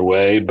particular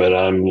way, but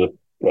I'm the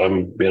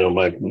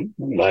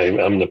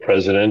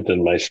president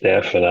and my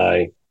staff and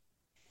I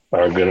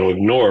are going to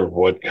ignore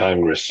what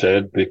Congress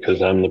said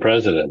because I'm the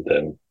president,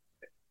 and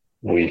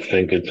we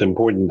think it's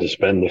important to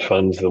spend the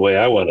funds the way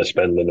I want to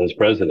spend them as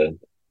president.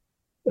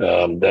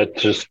 That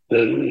just,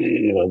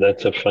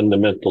 that's a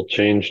fundamental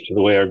change to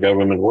the way our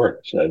government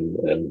works,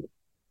 and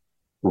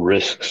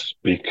risks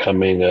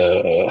becoming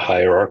a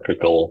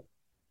hierarchical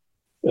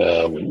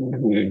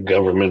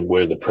government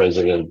where the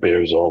president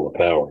bears all the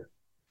power.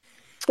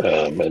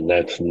 And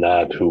that's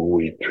not who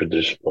we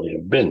traditionally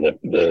have been.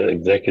 The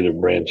executive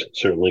branch has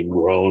certainly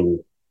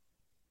grown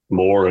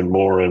more and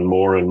more and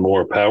more and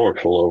more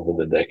powerful over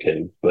the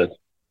decades, but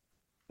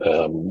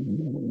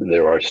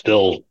there are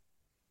still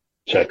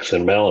checks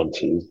and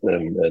balances,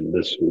 and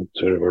this would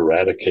sort of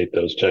eradicate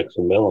those checks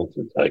and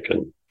balances. I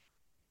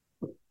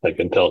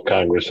can tell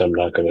Congress I'm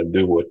not going to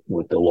do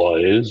what the law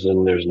is,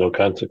 and there's no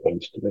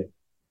consequence to me.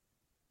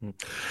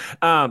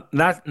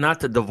 Not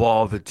to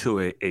devolve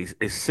into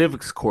a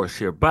civics course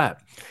here,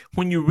 but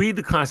when you read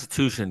the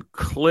Constitution,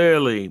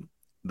 clearly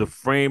the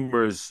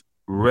framers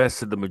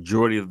rested the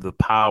majority of the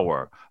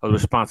power of the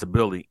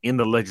responsibility in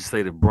the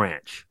legislative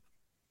branch.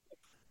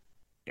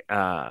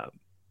 Uh,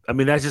 I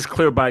mean, that's just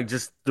clear by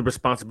just the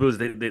responsibilities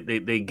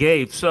they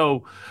gave.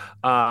 So,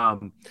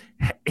 um,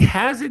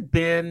 has it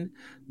been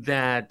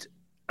that,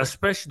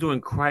 especially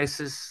during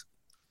crisis,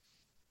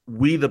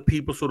 we the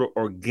people sort of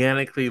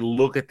organically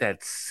look at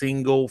that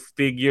single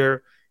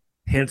figure,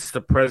 hence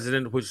the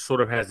president, which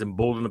sort of has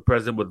emboldened the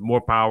president with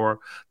more power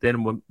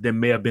than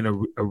may have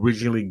been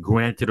originally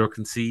granted or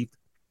conceived?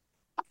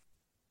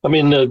 I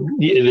mean,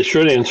 the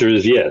short answer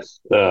is yes.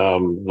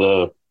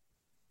 The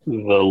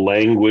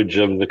language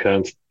of the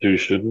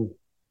Constitution,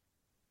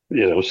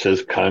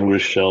 says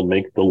Congress shall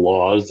make the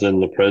laws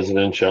and the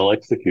president shall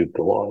execute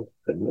the laws,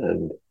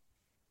 and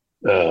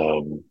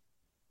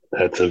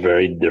that's a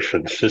very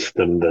different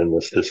system than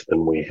the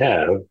system we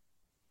have.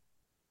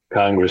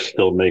 Congress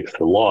still makes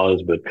the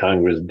laws, but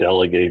Congress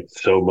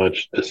delegates so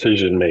much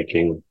decision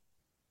making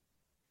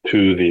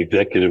to the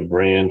executive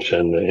branch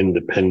and the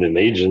independent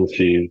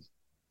agencies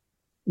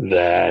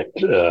that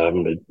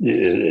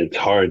it's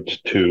hard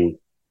to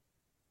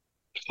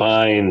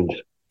find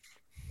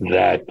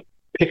that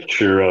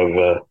picture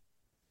of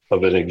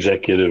an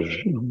executive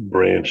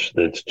branch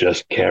that's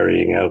just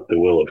carrying out the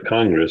will of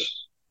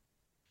Congress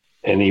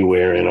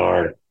anywhere in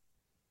our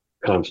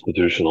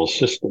constitutional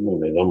system. I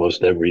mean,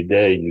 almost every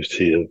day you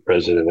see a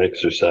president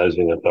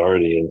exercising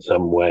authority in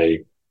some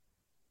way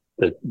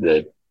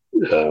that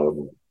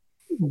um,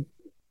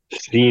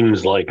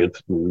 seems like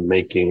it's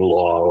making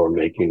law or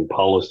making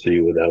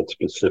policy without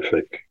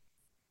specific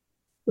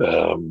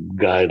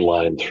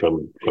guidelines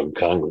from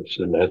Congress,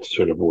 and that's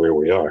sort of where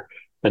we are.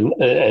 And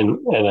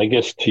I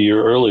guess to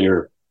your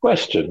earlier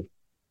question,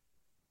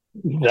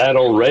 that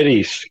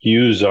already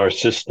skews our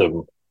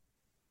system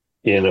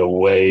in a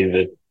way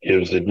that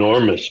gives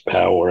enormous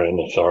power and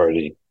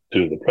authority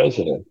to the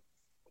president.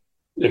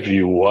 If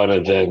you want to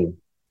then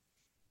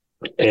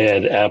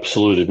add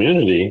absolute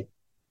immunity,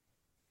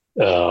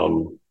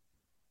 um,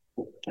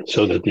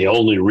 so that the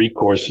only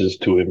recourse is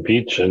to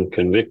impeach and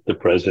convict the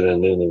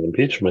president in an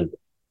impeachment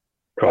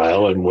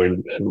trial, and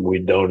we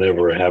don't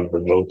ever have the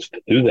votes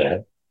to do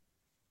that,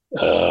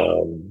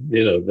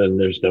 then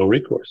there's no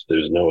recourse.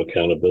 There's no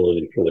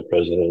accountability for the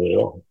president at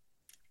all.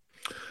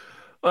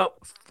 Well,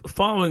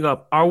 following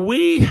up, are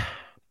we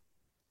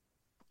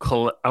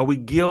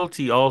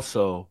guilty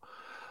also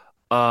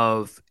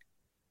of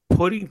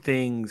putting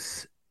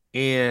things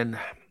in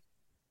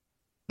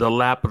the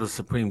lap of the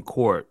Supreme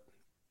Court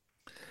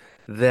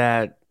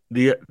that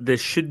there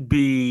should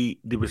be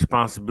the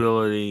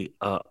responsibility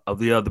of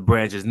the other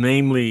branches,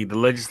 namely the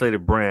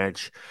legislative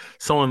branch?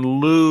 So, in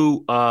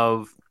lieu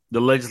of the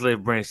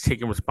legislative branch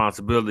taking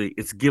responsibility,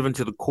 it's given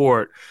to the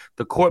court.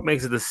 The court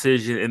makes a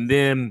decision, and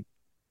then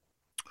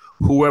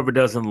whoever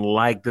doesn't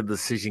like the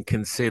decision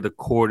can say the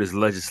court is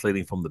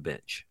legislating from the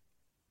bench.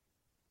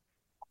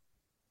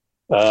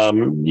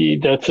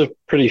 That's a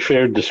pretty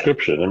fair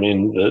description. I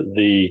mean,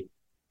 the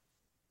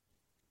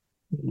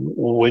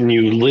when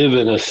you live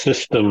in a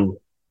system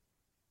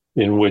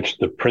in which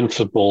the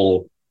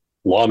principal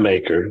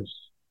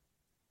lawmakers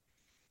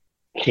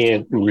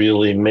can't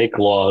really make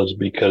laws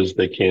because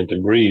they can't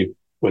agree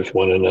with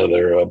one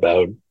another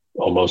about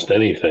almost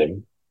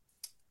anything,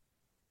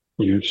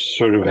 you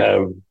sort of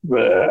have,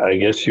 I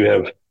guess you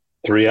have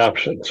three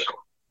options.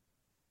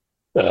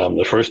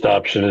 The first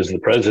option is the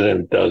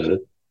president does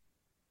it,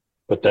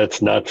 but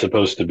that's not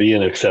supposed to be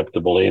an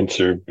acceptable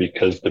answer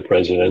because the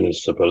president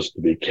is supposed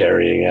to be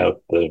carrying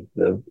out the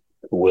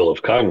will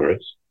of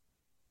Congress.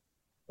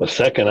 The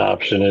second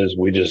option is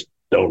we just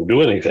don't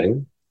do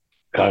anything.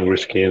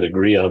 Congress can't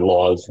agree on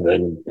laws,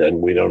 then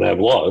we don't have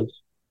laws.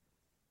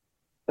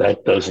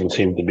 That doesn't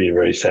seem to be a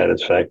very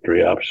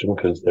satisfactory option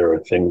because there are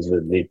things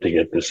that need to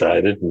get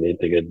decided and need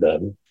to get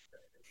done.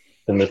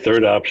 And the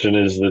third option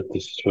is that the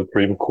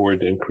Supreme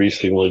Court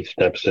increasingly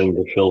steps in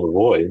to fill the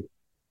void,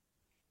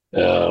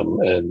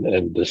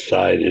 and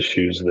decide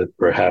issues that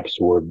perhaps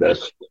were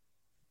best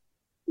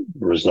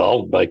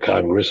resolved by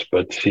Congress,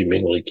 but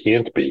seemingly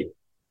can't be.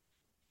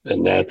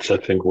 And that's, I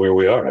think, where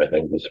we are. I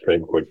think the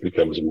Supreme Court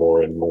becomes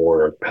more and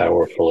more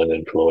powerful and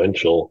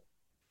influential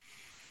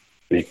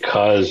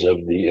because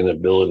of the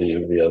inability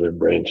of the other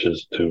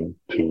branches to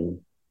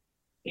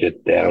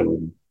get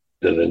down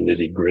to the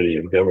nitty gritty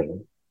of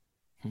government.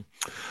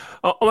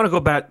 I want to go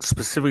back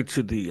specifically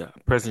to the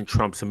President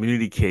Trump's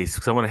immunity case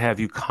because I want to have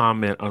you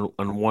comment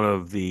on one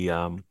of the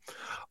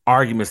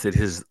arguments that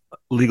his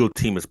legal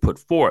team has put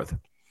forth.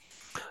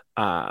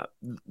 Uh,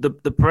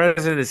 the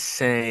president is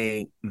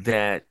saying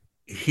that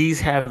he's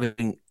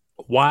having,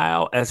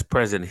 while as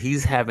president,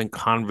 he's having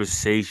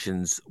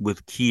conversations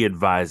with key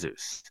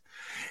advisors.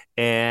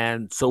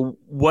 And so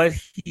what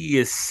he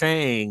is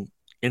saying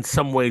in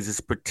some ways is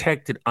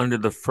protected under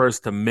the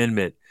First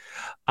Amendment.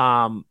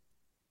 Um,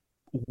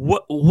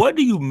 what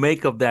do you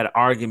make of that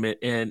argument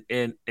and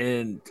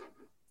do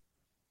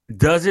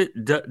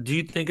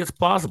you think it's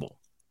plausible?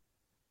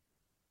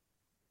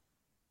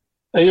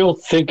 I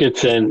don't think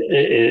it's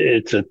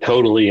a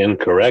totally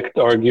incorrect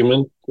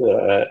argument,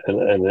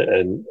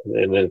 and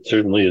it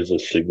certainly is a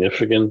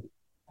significant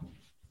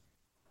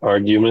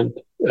argument.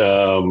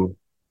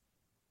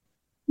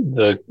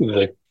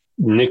 The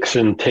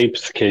Nixon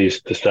tapes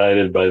case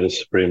decided by the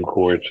Supreme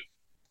Court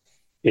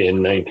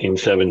in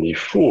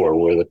 1974,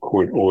 where the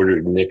court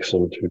ordered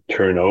Nixon to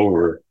turn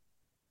over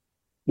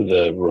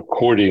the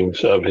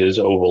recordings of his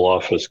Oval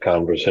Office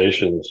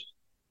conversations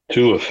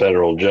to a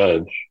federal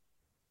judge,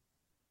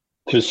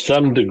 to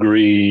some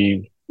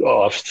degree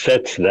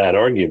offsets that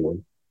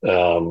argument.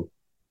 And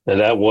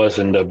that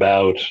wasn't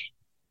about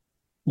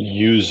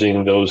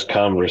using those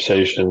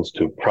conversations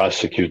to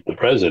prosecute the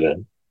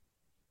president.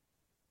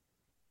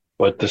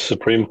 But the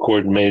Supreme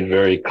Court made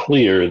very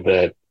clear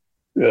that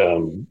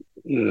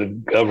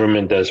the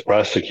government as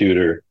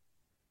prosecutor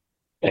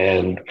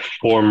and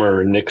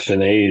former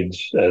Nixon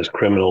aides as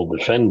criminal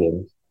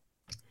defendants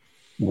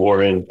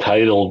were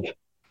entitled,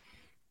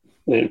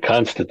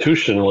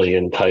 constitutionally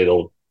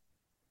entitled,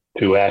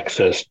 to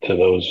access to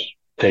those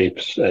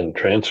tapes and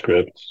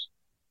transcripts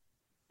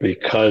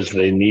because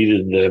they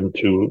needed them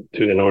to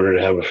in order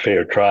to have a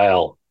fair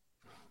trial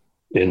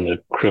in the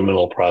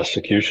criminal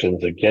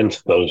prosecutions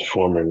against those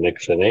former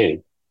Nixon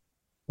aides.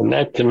 And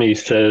that to me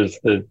says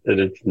that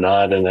it's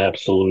not an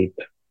absolute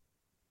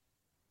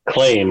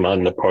claim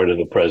on the part of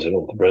the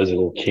president. The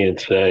president can't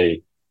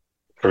say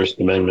First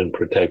Amendment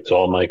protects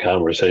all my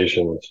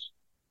conversations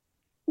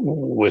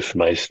with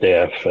my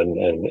staff and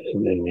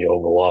in the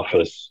Oval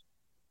Office.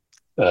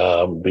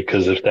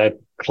 Because if that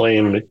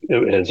claim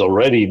has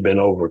already been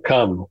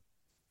overcome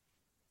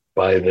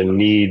by the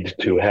need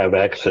to have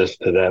access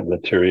to that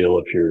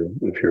material if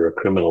you're a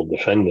criminal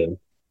defendant,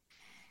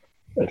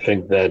 I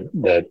think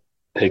that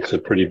takes a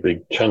pretty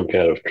big chunk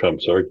out of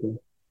Trump's argument.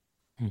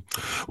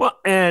 Well,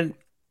 and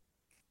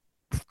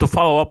to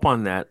follow up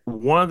on that,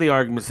 one of the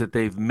arguments that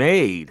they've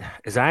made,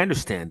 as I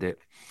understand it,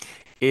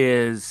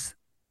 is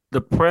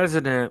the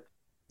president,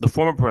 the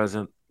former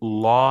president,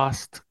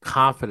 lost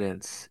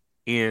confidence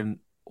in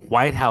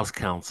White House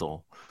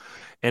counsel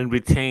and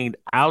retained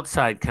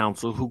outside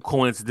counsel who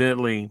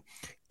coincidentally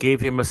gave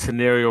him a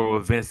scenario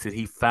of events that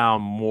he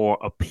found more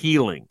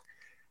appealing.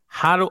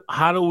 How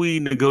do we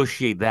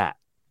negotiate that?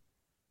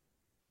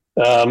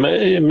 I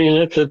mean,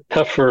 it's a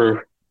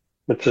tougher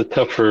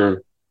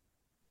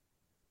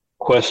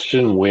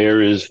question.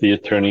 Where is the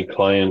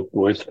attorney-client?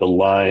 Where's the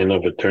line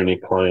of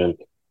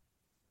attorney-client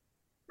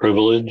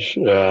privilege?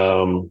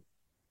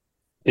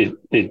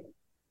 It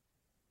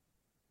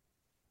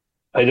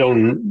I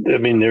don't. I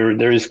mean,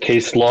 there is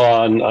case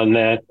law on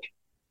that.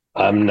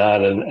 I'm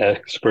not an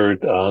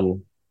expert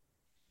on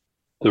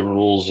the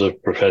rules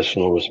of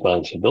professional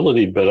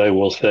responsibility, but I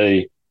will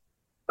say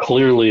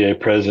clearly a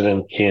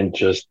president can't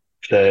just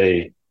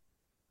say,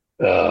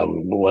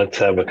 let's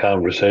have a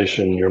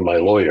conversation, you're my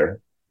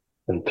lawyer,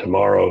 and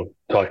tomorrow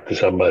talk to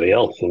somebody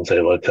else and say,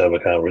 let's have a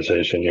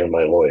conversation, you're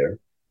my lawyer.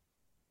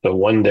 So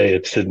one day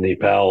it's Sidney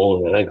Powell,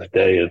 and the next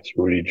day it's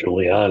Rudy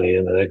Giuliani,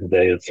 and the next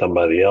day it's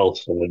somebody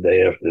else, and the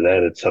day after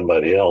that it's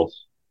somebody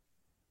else.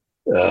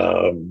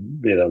 That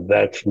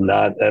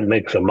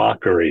makes a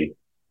mockery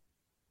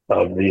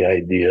of the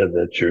idea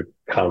that your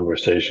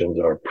conversations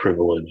are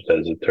privileged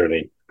as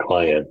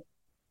attorney-client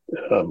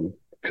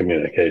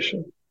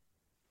communication.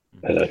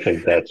 And I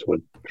think that's what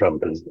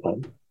Trump has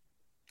done.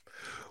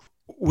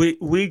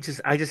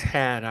 I just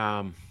had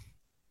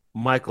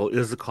Michael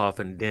Isikoff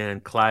and Dan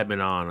Kleiman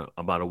on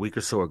about a week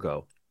or so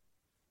ago,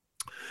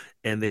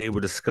 and they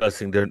were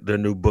discussing their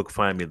new book,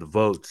 Find Me the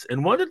Votes.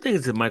 And one of the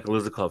things that Michael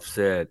Isikoff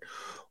said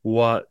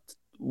what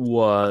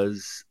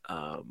was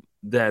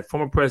that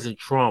former President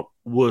Trump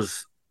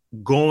was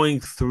going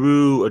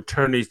through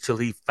attorneys till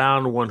he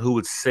found one who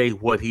would say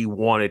what he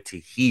wanted to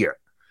hear.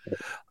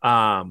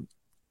 Um,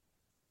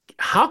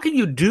 how can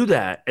you do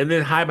that and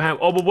then hide behind?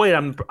 Oh, but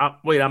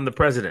I'm the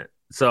president,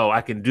 so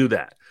I can do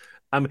that.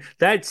 I mean,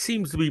 that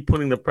seems to be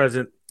putting the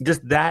president.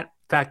 Just that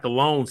fact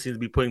alone seems to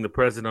be putting the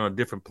president on a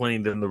different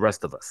plane than the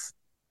rest of us.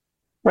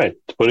 Right,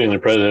 it's putting the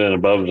president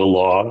above the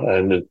law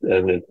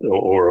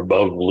or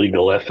above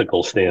legal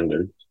ethical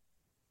standards,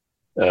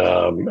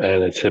 and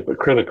it's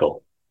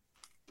hypocritical.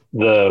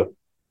 the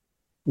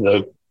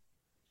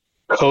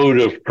code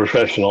of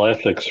professional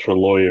ethics for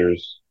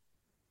lawyers,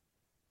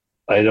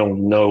 I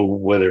don't know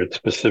whether it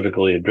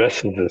specifically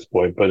addresses this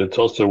point, but it's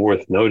also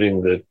worth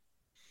noting that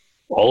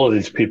all of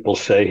these people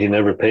say he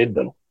never paid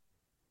them.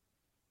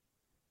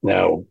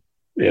 Now,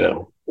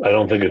 I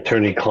don't think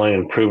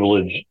attorney-client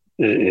privilege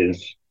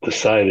is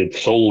decided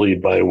solely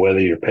by whether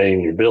you're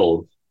paying your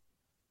bills.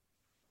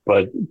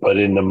 But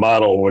in the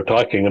model we're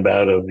talking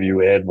about of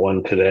you add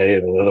one today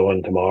and another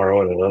one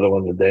tomorrow and another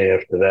one the day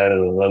after that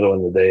and another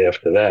one the day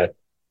after that,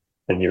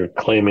 and you're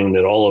claiming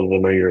that all of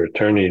them are your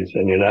attorneys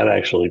and you're not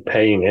actually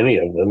paying any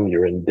of them,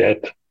 you're in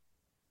debt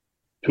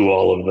to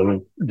all of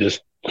them,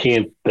 just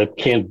can't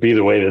be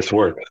the way this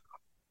works.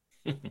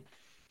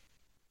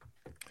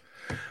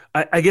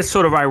 I guess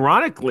sort of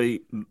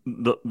ironically,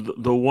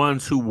 the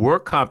ones who were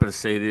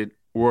compensated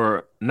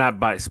were not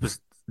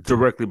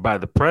directly by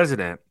the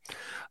president,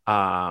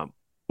 uh,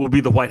 will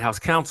be the White House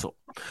counsel.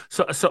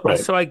 Right.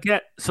 So I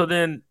get so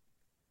then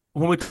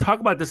when we talk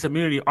about this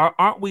immunity,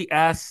 aren't we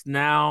asked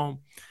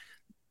now?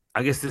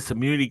 I guess this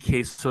immunity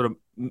case sort of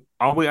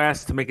are we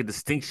asked to make a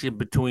distinction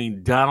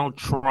between Donald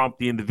Trump,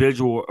 the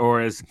individual,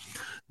 or as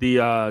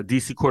the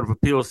D.C. Court of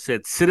Appeals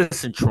said,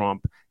 Citizen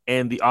Trump,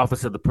 and the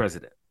office of the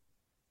president?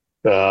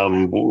 Well,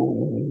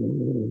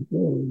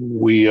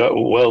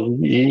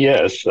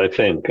 yes, I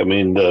think.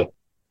 I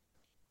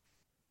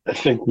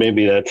think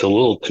maybe that's a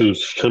little too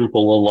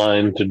simple a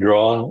line to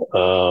draw.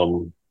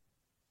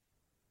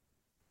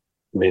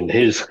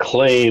 His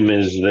claim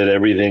is that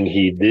everything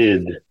he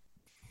did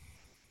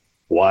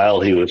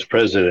while he was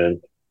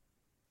president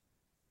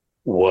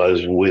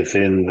was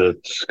within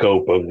the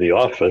scope of the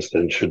office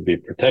and should be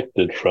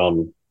protected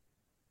from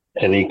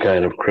any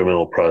kind of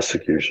criminal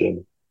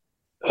prosecution.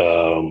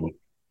 Um,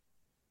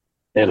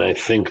 and I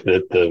think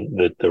that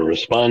the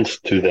response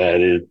to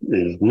that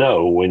is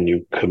no. When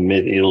you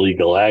commit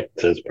illegal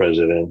acts as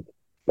president,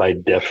 by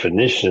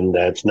definition,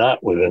 that's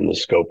not within the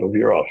scope of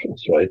your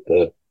office, right?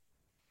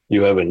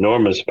 You have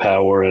enormous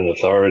power and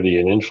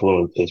authority and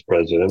influence as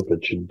president,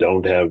 but you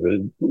don't have.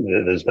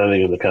 There's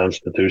nothing in the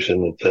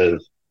Constitution that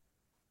says,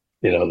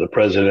 the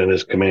president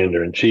is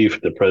commander in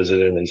chief, the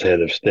president is head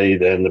of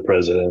state, and the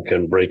president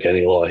can break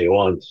any law he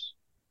wants.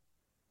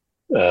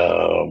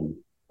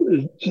 Um,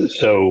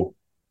 so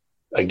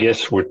I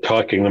guess we're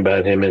talking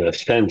about him in a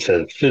sense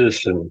as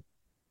citizen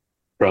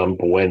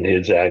Trump when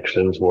his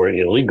actions were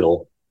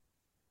illegal,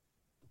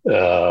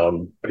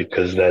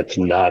 because that's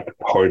not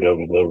part of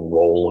the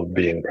role of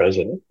being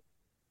president.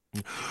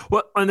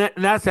 Well, and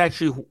that's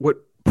actually what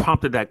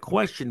prompted that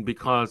question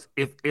because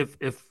if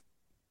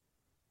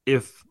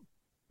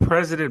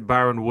President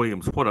Byron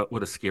Williams,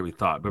 what a scary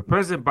thought, but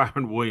President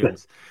Byron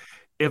Williams,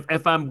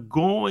 if I'm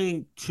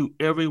going to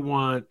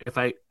everyone, if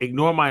I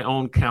ignore my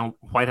own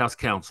White House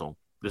counsel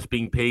that's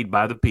being paid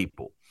by the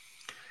people,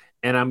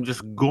 and I'm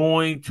just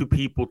going to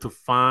people to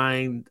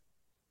find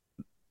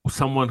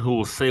someone who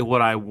will say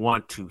what I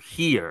want to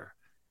hear,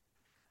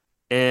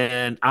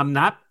 and I'm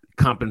not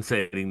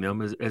compensating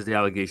them as the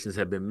allegations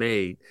have been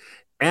made,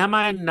 am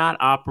I not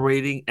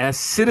operating as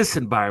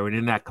citizen Byron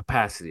in that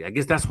capacity? I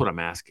guess that's what I'm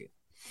asking.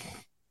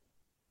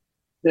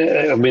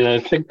 I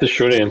think the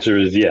short answer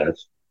is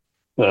yes.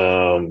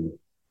 Um,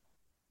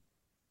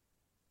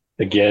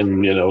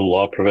 Again,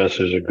 law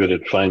professors are good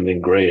at finding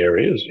gray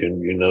areas.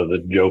 You know the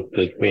joke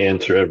that we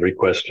answer every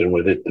question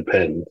with "it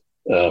depends,"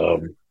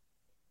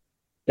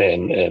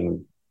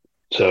 and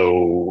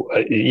so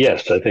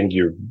yes, I think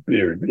you're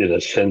in a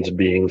sense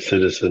being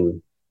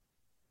citizen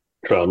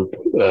Trump,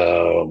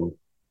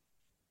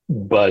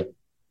 but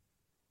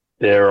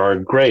there are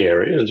gray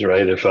areas,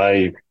 right?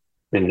 The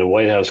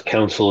White House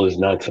counsel is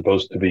not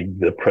supposed to be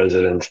the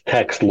president's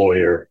tax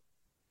lawyer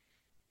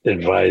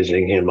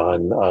advising him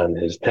on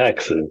his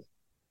taxes.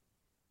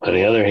 On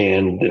the other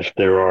hand, if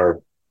there are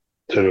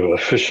sort of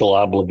official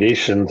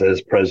obligations as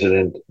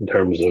president in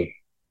terms of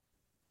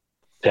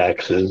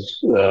taxes,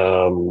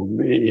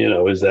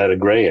 is that a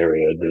gray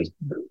area? Does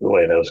the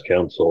White House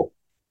counsel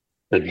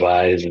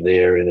advise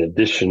there in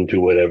addition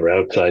to whatever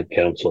outside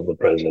counsel the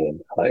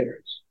president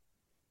hires?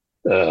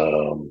 But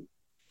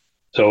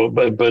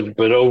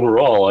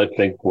overall, I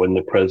think when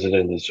the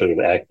president is sort of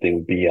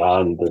acting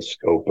beyond the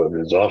scope of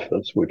his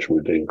office, which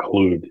would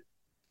include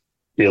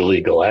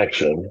illegal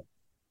action,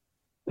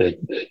 that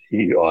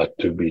he ought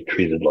to be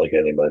treated like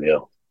anybody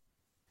else.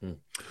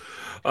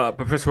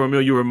 Professor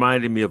Wormiel, you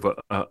reminded me of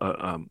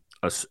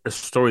a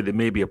story that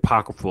may be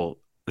apocryphal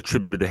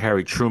attributed to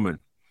Harry Truman,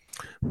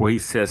 where he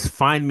says,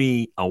 "Find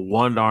me a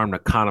one-armed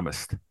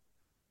economist."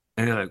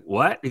 And you're like,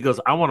 "What?" He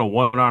goes, "I want a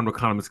one-armed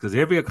economist because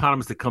every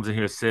economist that comes in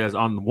here says,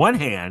 on one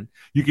hand,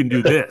 you can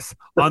do this.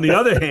 On the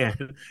other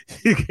hand,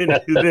 you can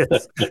do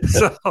this."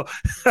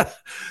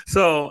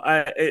 So,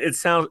 it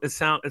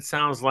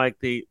sounds like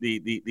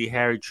the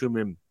Harry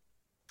Truman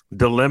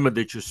dilemma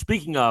that you're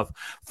speaking of.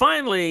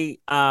 Finally,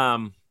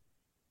 and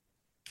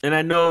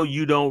I know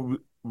you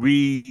don't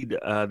read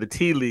the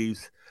tea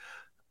leaves.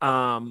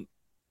 Not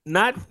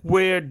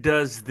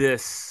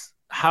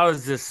how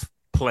does this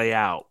play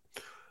out?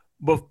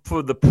 but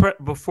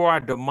before our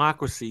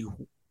democracy,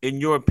 in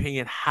your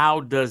opinion,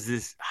 how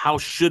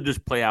should this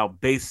play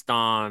out based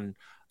on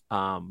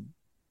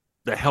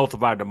the health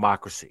of our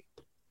democracy?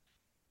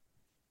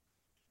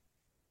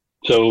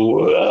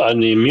 So on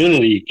the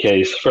immunity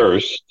case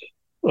first,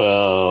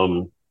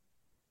 I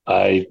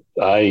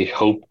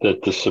hope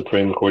that the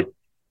Supreme Court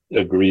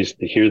agrees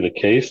to hear the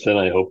case, and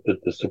I hope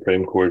that the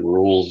Supreme Court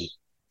rules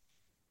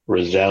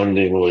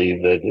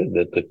resoundingly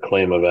that the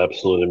claim of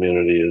absolute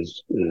immunity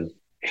is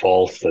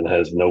false and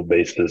has no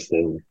basis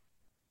in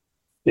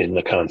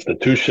the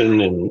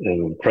Constitution,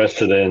 in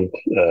precedent,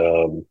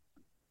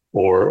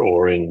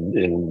 or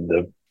in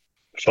the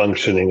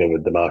functioning of a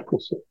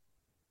democracy.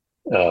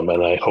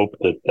 And I hope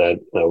that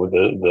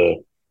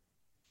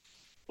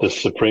the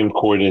Supreme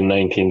Court in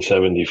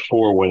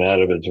 1974 went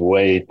out of its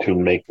way to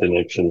make the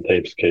Nixon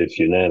tapes case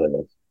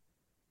unanimous,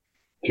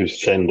 to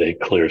send a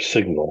clear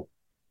signal.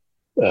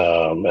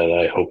 And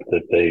I hope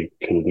that they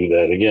can do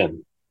that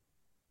again.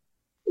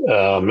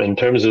 In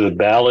terms of the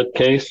ballot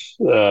case,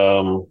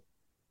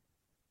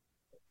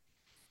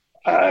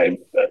 I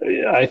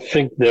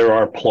think there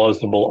are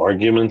plausible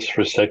arguments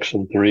for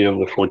Section 3 of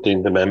the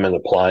 14th Amendment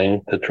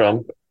applying to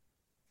Trump,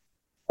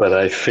 but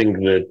I think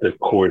that the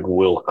court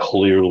will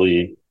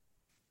clearly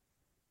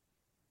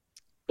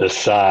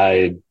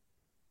decide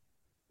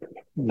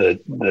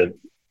that the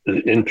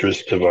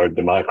interests of our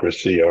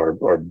democracy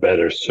are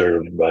better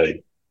served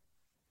by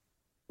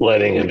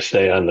letting him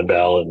stay on the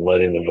ballot and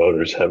letting the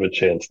voters have a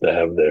chance to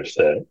have their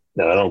say.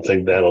 Now, I don't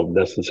think that'll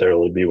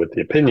necessarily be what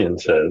the opinion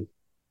says,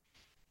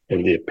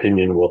 and the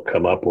opinion will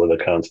come up with a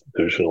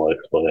constitutional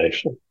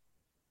explanation.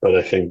 But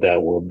I think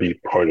that will be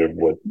part of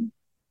what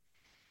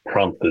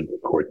prompted the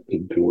court to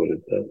do what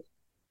it does.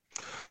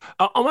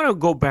 I want to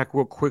go back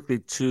real quickly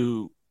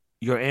to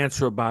your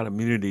answer about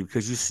immunity,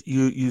 because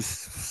you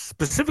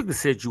specifically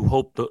said you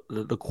hope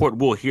the court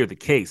will hear the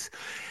case.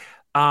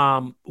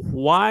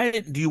 Why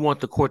do you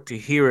want the court to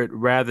hear it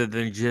rather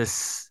than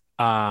just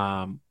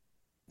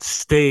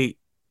state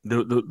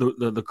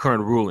the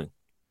current ruling?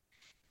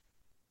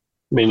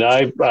 I mean,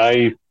 I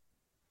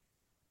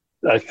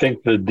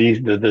think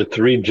the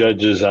three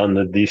judges on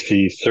the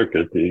D.C.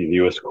 Circuit, the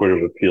U.S. Court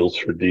of Appeals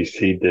for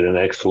D.C., did an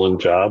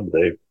excellent job.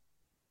 They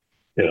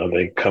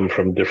come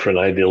from different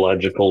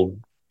ideological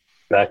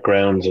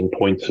backgrounds and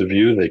points of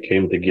view. They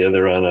came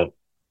together on a,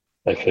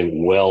 I think,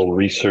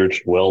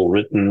 well-researched,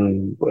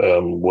 well-written,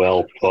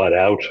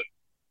 well-thought-out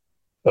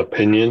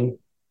opinion.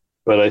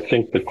 But I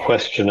think the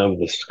question of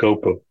the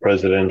scope of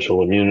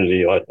presidential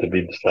immunity ought to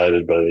be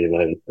decided by the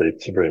United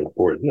States Supreme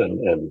Court,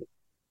 and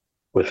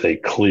with a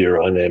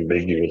clear,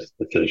 unambiguous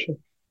decision.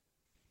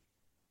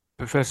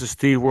 Professor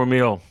Steve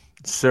Wormiel,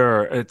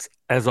 sir, it's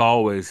as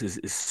always is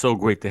so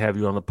great to have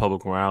you on the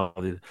Public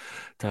Morality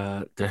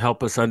to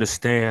help us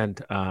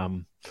understand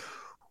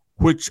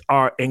which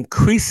are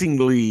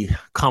increasingly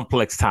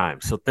complex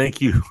times. So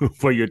thank you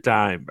for your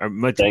time. I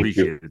much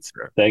appreciated,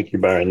 sir. Thank you,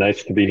 Byron.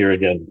 Nice to be here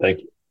again. Thank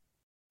you.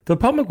 The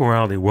Public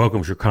Morality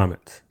welcomes your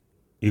comments.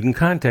 You can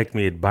contact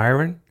me at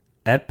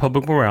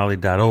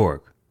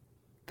byron@publicmorality.org.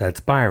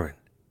 That's Byron,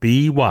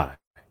 BYRON,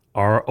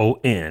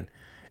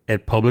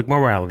 at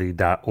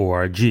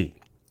publicmorality.org.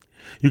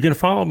 You can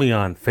follow me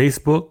on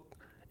Facebook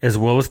as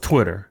well as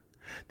Twitter.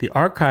 The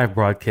archive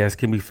broadcast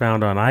can be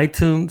found on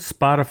iTunes,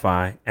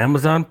 Spotify,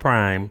 Amazon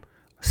Prime,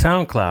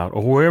 SoundCloud,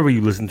 or wherever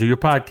you listen to your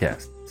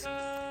podcasts.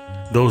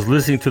 Those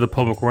listening to the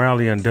Public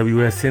Morality on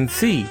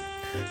WSNC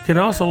can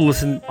also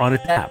listen on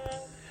its app.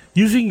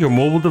 Using your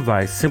mobile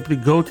device, simply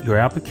go to your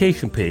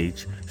application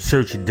page,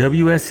 search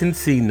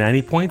WSNC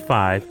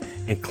 90.5,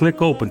 and click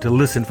open to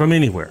listen from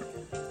anywhere.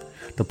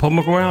 The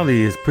Public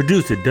Morality is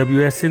produced at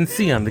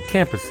WSNC on the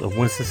campus of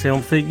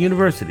Winston-Salem State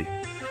University.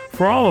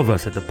 For all of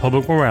us at the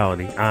Public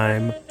Morality,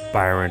 I'm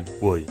Byron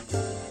Williams.